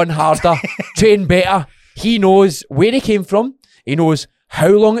faster, run harder, train better. He knows where he came from. He knows how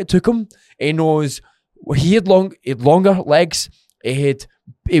long it took him. He knows he had longer legs. He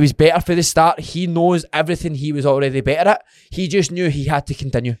was better for the start. He knows everything he was already better at. He just knew he had to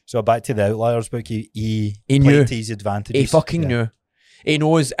continue. So back to the Outliers book, he knew to his advantages. He fucking knew. He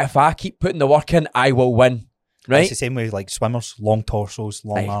knows if I keep putting the work in, I will win. Right? It's the same way like swimmers, long torsos,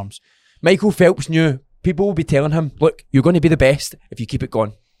 long arms. Michael Phelps knew. People will be telling him, look, you're going to be the best if you keep it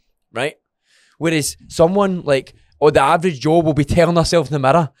going. Right? Whereas someone like, the average Joe will be telling herself in the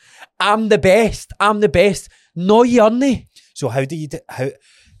mirror, I'm the best. No, you aren't. So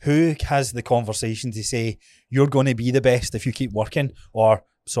who has the conversation to say, you're going to be the best if you keep working? Or,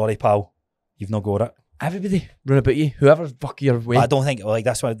 sorry pal, you've not got it. Everybody run about you, whoever fuck your way. But I don't think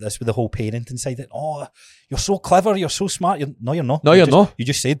that's with the whole parenting side. Oh, you're so clever, you're so smart. You're not. No, you're not. You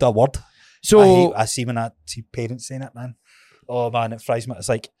just said that word. So I see when I see parents saying it, man. Oh man, it fries me. It's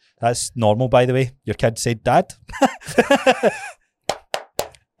like, that's normal, by the way. Your kid said dad.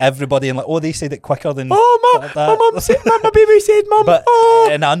 Everybody in they said it quicker than my mum said, my baby said mum. But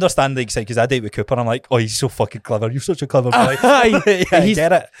and I understand the excitement because I date with Cooper. I'm like, he's so fucking clever. You're such a clever boy. I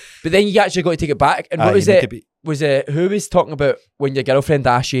get it. But then you actually got to take it back. And what was it? Was it who was talking about when your girlfriend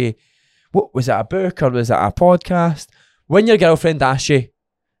asks you? What was it? A book or was it a podcast? When your girlfriend asks you,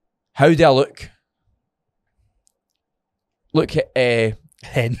 how do I look? Look,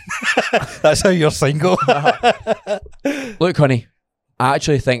 hen. That's how you're single. Look, honey, I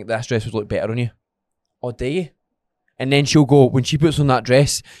actually think this dress would look better on you. Oh, do you? And then she'll go, when she puts on that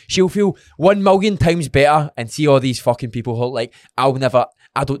dress, she'll feel 1,000,000 times better and see all these fucking people who are like, I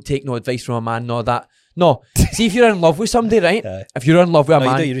don't take no advice from a man, no that. No. See, if you're in love with somebody, right? If you're in love with a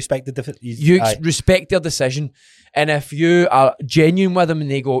man, you respect the different. You respect their decision. And if you are genuine with them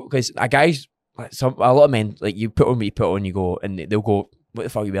and they go, because a lot of men, like you put on what you put on, you go, and they'll go, what the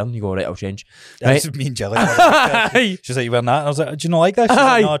fuck are you wearing? You go, right, I'll change. Right? That's me and Jelly. She's like, you wearing that? And I was like, do you not like that? She's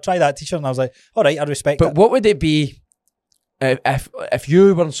like, no, try that t-shirt. And I was like, all right, I respect it. But what would it be if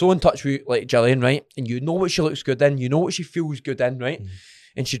you were so in touch with like Gillian, right, and you know what she looks good in, you know what she feels good in, right,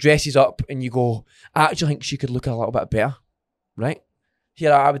 and she dresses up, and you go, I actually think she could look a little bit better, right?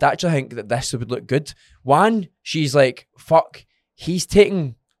 Here, I would actually think that this would look good. One, she's like, fuck, he's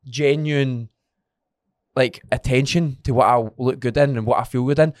taking genuine like attention to what I look good in and what I feel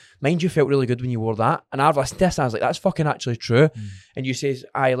good in. Mind you felt really good when you wore that, and I've listened to this and I was like, that's fucking actually true. And you says,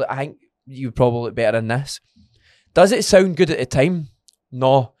 I think you probably look better in this. Does it sound good at the time?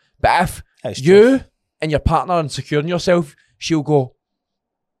 No. But if you and your partner are insecure in yourself, she'll go,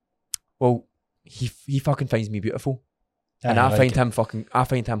 well, he fucking finds me beautiful. And I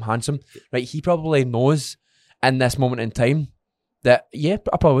find him handsome. Right, he probably knows in this moment in time that, yeah,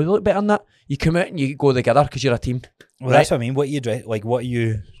 I probably look better than that. You come out and you go together because you're a team. Well, right? That's what I mean. What you dress, like what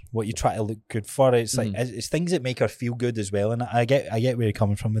you try to look good for. It's like it's things that make her feel good as well. And I get where you're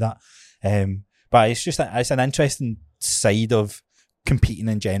coming from with that. But it's just it's an interesting side of competing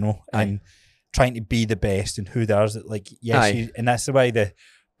in general and trying to be the best and who there's like and that's the way to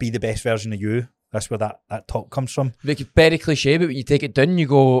be the best version of you. That's where that talk comes from. Very cliche, but when you take it down, you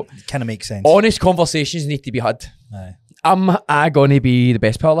go, it kind of makes sense. Honest conversations need to be had. Aye. Am I going to be the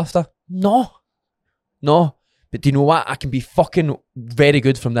best powerlifter? No. But do you know what? I can be fucking very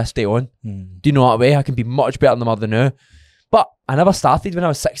good from this day on. Do you know what way? I can be much better than I'm other now. But I never started when I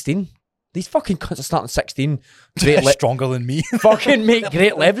was 16. These fucking cunts are starting 16. Stronger than me. Fucking make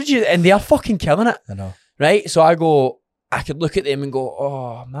great leverage, and they are fucking killing it. I know. Right? So I could look at them and go,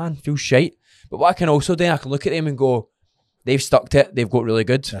 oh man, feels shite. But what I can also do, I can look at them and go, they've stuck to it, they've got really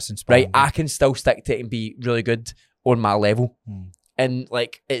good. That's inspiring. Right? I can still stick to it and be really good on my level. And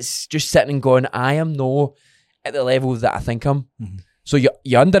like, it's just sitting and going, I am no at the level that I think I'm. So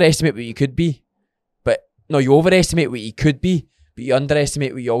you underestimate what you could be, but no, you overestimate what you could be, but you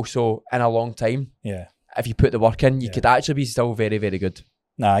underestimate what you also, in a long time, if you put the work in, you could actually be still very, very good.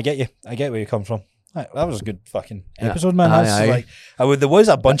 Nah, I get you. I get where you come from. That was a good fucking episode, man. Like, there was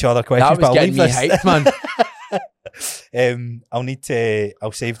a bunch of other questions, but I'll leave this. Hyped, man.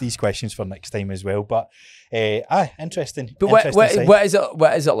 I'll save these questions for next time as well. But interesting. But what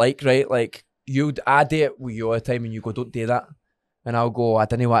is it like, right? Like I do it with you all the time, and you go, don't do that, and I'll go, I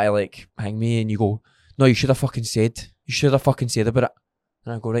don't know what I like, hang me, and you go, no, you should have fucking said about it,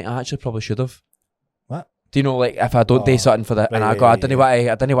 and I go, right, I actually probably should have. What? Do you know, like, if I don't do something for that, and I go, I don't know why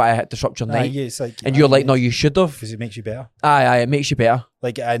I disrupt your night. It's like, and you're like, no, you should have. Because it makes you better. Aye, it makes you better.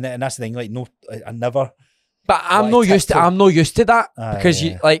 Like, and that's the thing, like, no, I never. But I'm not used to that. Because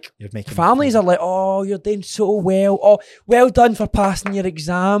you, like, families are like, oh, you're doing so well. Oh, well done for passing your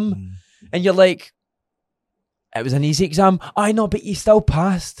exam. And you're like, it was an easy exam. I know, but you still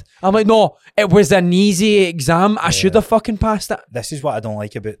passed. I'm like, no, it was an easy exam. I should have fucking passed it. This is what I don't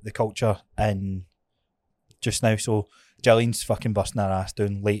like about the culture and just now. So Gillian's fucking busting her ass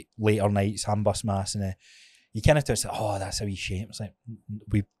doing later nights, I'm busting my ass, and you kind of say, oh, that's a wee shame. It's like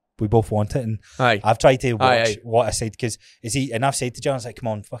we both want it, and I've tried to watch what I said, because and I've said to Gillian, it's like, come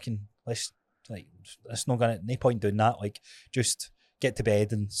on, fucking let's not gonna, no point doing that, like just get to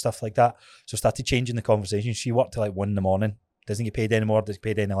bed and stuff like that. So I started changing the conversation. She worked till like 1 a.m, doesn't get paid anymore, doesn't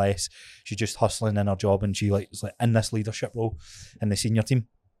get paid any less. She's just hustling in her job, and she was like in this leadership role in the senior team.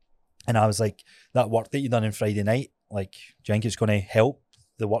 And I was like, that work that you done on Friday night, like, do you think it's going to help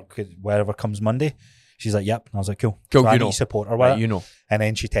the work wherever comes Monday? She's like, yep. And I was like, cool. So I need to support her with it. And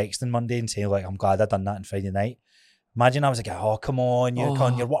then she texted Monday and saying, like, I'm glad I done that on Friday night. Imagine I was like, oh, come on,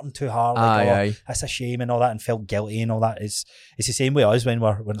 you're working too hard. Like, that's a shame and all that, and felt guilty and all that. It's the same way us when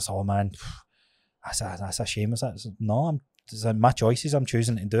it's, oh man, that's a shame. No, it's my choices. I'm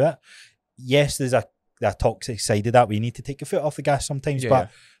choosing to do it. Yes, there's a toxic side of that. We need to take your foot off the gas sometimes, but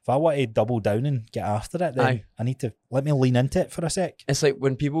if I want to double down and get after it, then I need to let me lean into it for a sec. It's like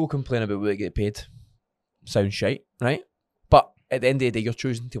when people complain about what they get paid, sounds shite, right? But at the end of the day, you're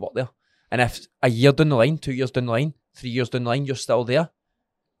choosing to work there. And if a year down the line, 2 years down the line, 3 years down the line, you're still there,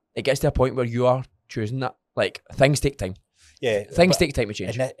 it gets to a point where you are choosing that. Like, things take time. Yeah. Things take time to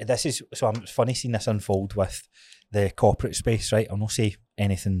change. And this is, so I'm funny seeing this unfold with the corporate space, right? I'll not say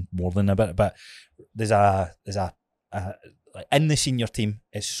anything more than a bit, but there's a in the senior team,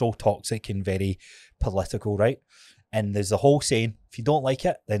 it's so toxic and very political, right? And there's the whole saying, if you don't like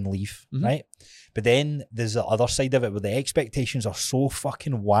it, then leave, right? But then there's the other side of it where the expectations are so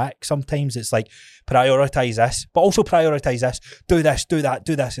fucking whack. Sometimes it's like, prioritize this, but also prioritize this, do this, do that,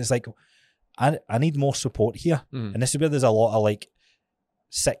 do this. It's like, I need more support here. And this is where there's a lot of like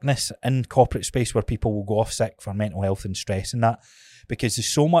sickness in corporate space, where people will go off sick for mental health and stress and that, because there's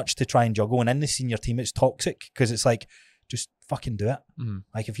so much to try and juggle. And in the senior team, it's toxic, because it's like, just fucking do it.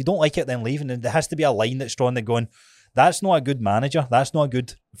 Like, if you don't like it, then leave. And there has to be a line that's drawn that going, That's not a good manager. That's not a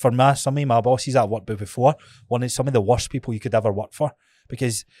good, for some of my bosses I've worked with before, one of some of the worst people you could ever work for.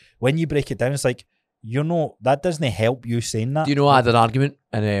 Because when you break it down, it's like, that doesn't help you saying that. Do you know I had an argument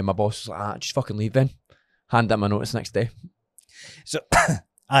and my boss was like, just fucking leave then. Hand in my notice next day. So,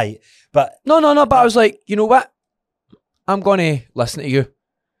 aye, but... No, but I was like, you know what? I'm going to listen to you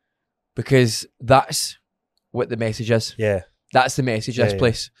because that's what the message is. Yeah. That's the message of this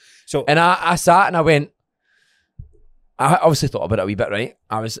place. So, and I sat and I went, I obviously thought about it a wee bit, right?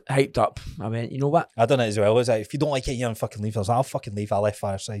 I was hyped up. I went, you know what? I done it as well. It was like, if you don't like it, you don't fucking leave. I was like, I'll fucking leave. I left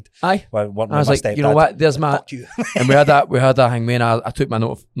Fireside. Aye. I was like, stepdad. you know what? There's my... Fuck you. And we had that hangman. I took my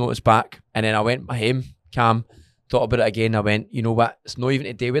notice back and then I went home, calm, thought about it again. I went, you know what? It's not even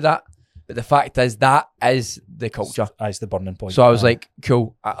to do with that. But the fact is, that is the culture. That's the burning point. So I was like,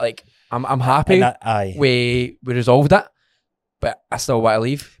 cool. I'm happy we resolved it. But I still want to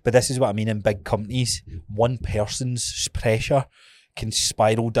leave. But this is what I mean in big companies. One person's pressure can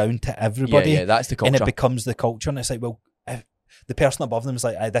spiral down to everybody. Yeah, that's the culture. And it becomes the culture. And it's like, well, if the person above them is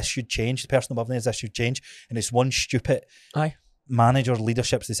like, this should change. The person above them is, this should change. And it's one stupid manager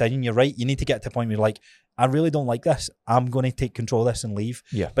leadership's decision. You're right. You need to get to a point where you're like, I really don't like this. I'm going to take control of this and leave.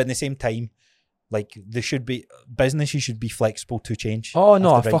 Yeah. But in the same time, like, businesses should be flexible to change. Oh,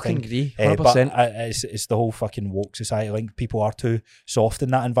 no, I fucking agree. 100%. But it's the whole fucking woke society. I think people are too soft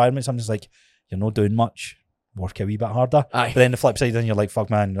in that environment. Sometimes like, you're not doing much, work a wee bit harder. Aye. But then the flip side, then you're like, fuck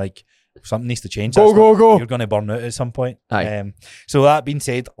man, like, something needs to change. Go. You're going to burn out at some point. Aye. So that being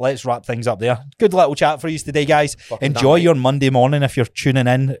said, let's wrap things up there. Good little chat for you today, guys. Fucking Enjoy damn your Monday morning if you're tuning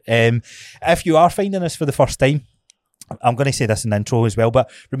in. If you are finding us for the first time, I'm going to say this in the intro as well,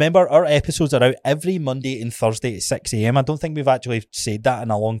 but remember, our episodes are out every Monday and Thursday at 6 a.m. I don't think we've actually said that in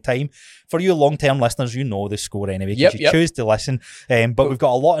a long time. For you long-term listeners, you know the score anyway, because you choose to listen. But we've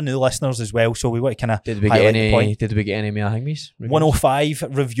got a lot of new listeners as well, so we want to kind of highlight the point. Did we get any Mia Hangme's?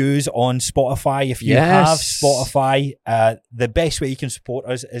 105 reviews on Spotify. If you have Spotify, the best way you can support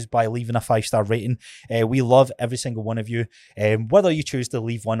us is by leaving a 5-star rating. We love every single one of you, whether you choose to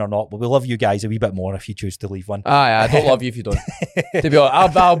leave one or not, but we love you guys a wee bit more if you choose to leave one. I don't love you if you don't. To be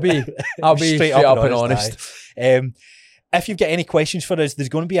honest, I'll be straight up and honest. If you've got any questions for us, there's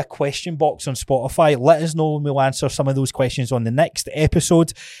going to be a question box on Spotify. Let us know and we'll answer some of those questions on the next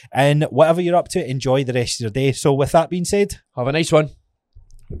episode. And whatever you're up to, enjoy the rest of your day. So with that being said, have a nice one.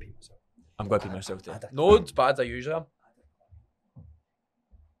 I'm going to pee myself. No, it's bad. I usually am.